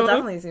 Oh, you'll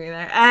definitely see me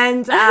there.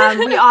 And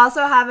we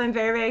also have, I'm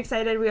very, very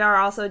excited, we are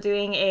also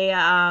doing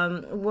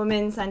a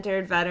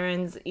women-centered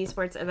veterans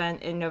esports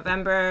event in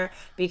November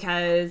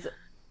because,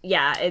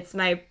 it's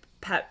my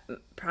pet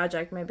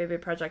project, my baby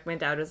project. My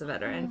dad was a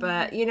veteran,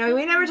 but we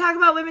never talk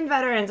about women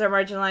veterans or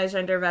marginalized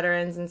gender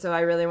veterans, and so I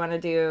really want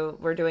to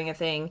we're doing a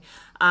thing.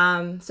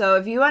 So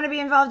if you want to be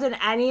involved in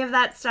any of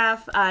that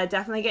stuff,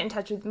 definitely get in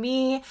touch with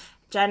me,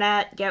 Jen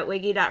at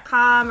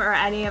getwiggy.com, or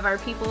any of our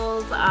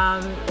peoples, or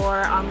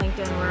on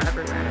LinkedIn. We're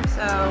everywhere.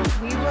 So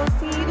we will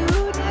see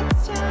you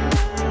next time.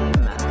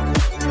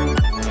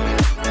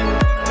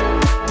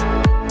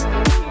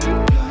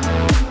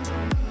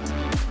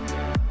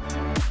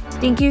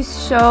 Thank you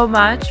so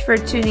much for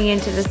tuning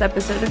into this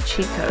episode of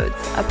Cheat Codes,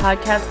 a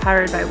podcast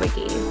powered by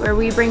Wiggy, where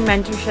we bring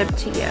mentorship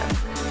to you.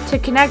 To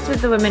connect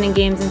with the Women in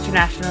Games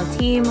International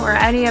team or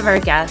any of our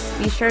guests,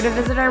 be sure to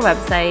visit our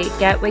website,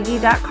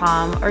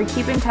 getwiggy.com, or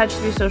keep in touch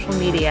through social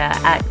media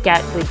at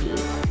getwiggy,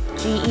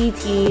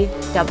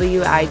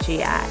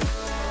 GETWIGI.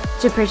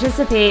 To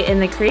participate in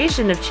the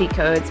creation of cheat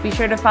codes, be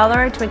sure to follow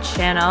our Twitch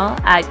channel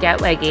at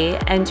GetWiggy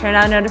and turn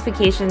on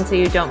notifications so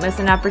you don't miss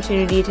an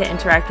opportunity to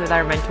interact with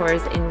our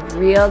mentors in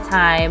real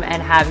time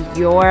and have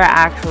your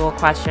actual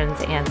questions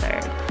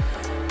answered.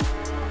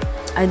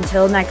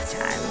 Until next time.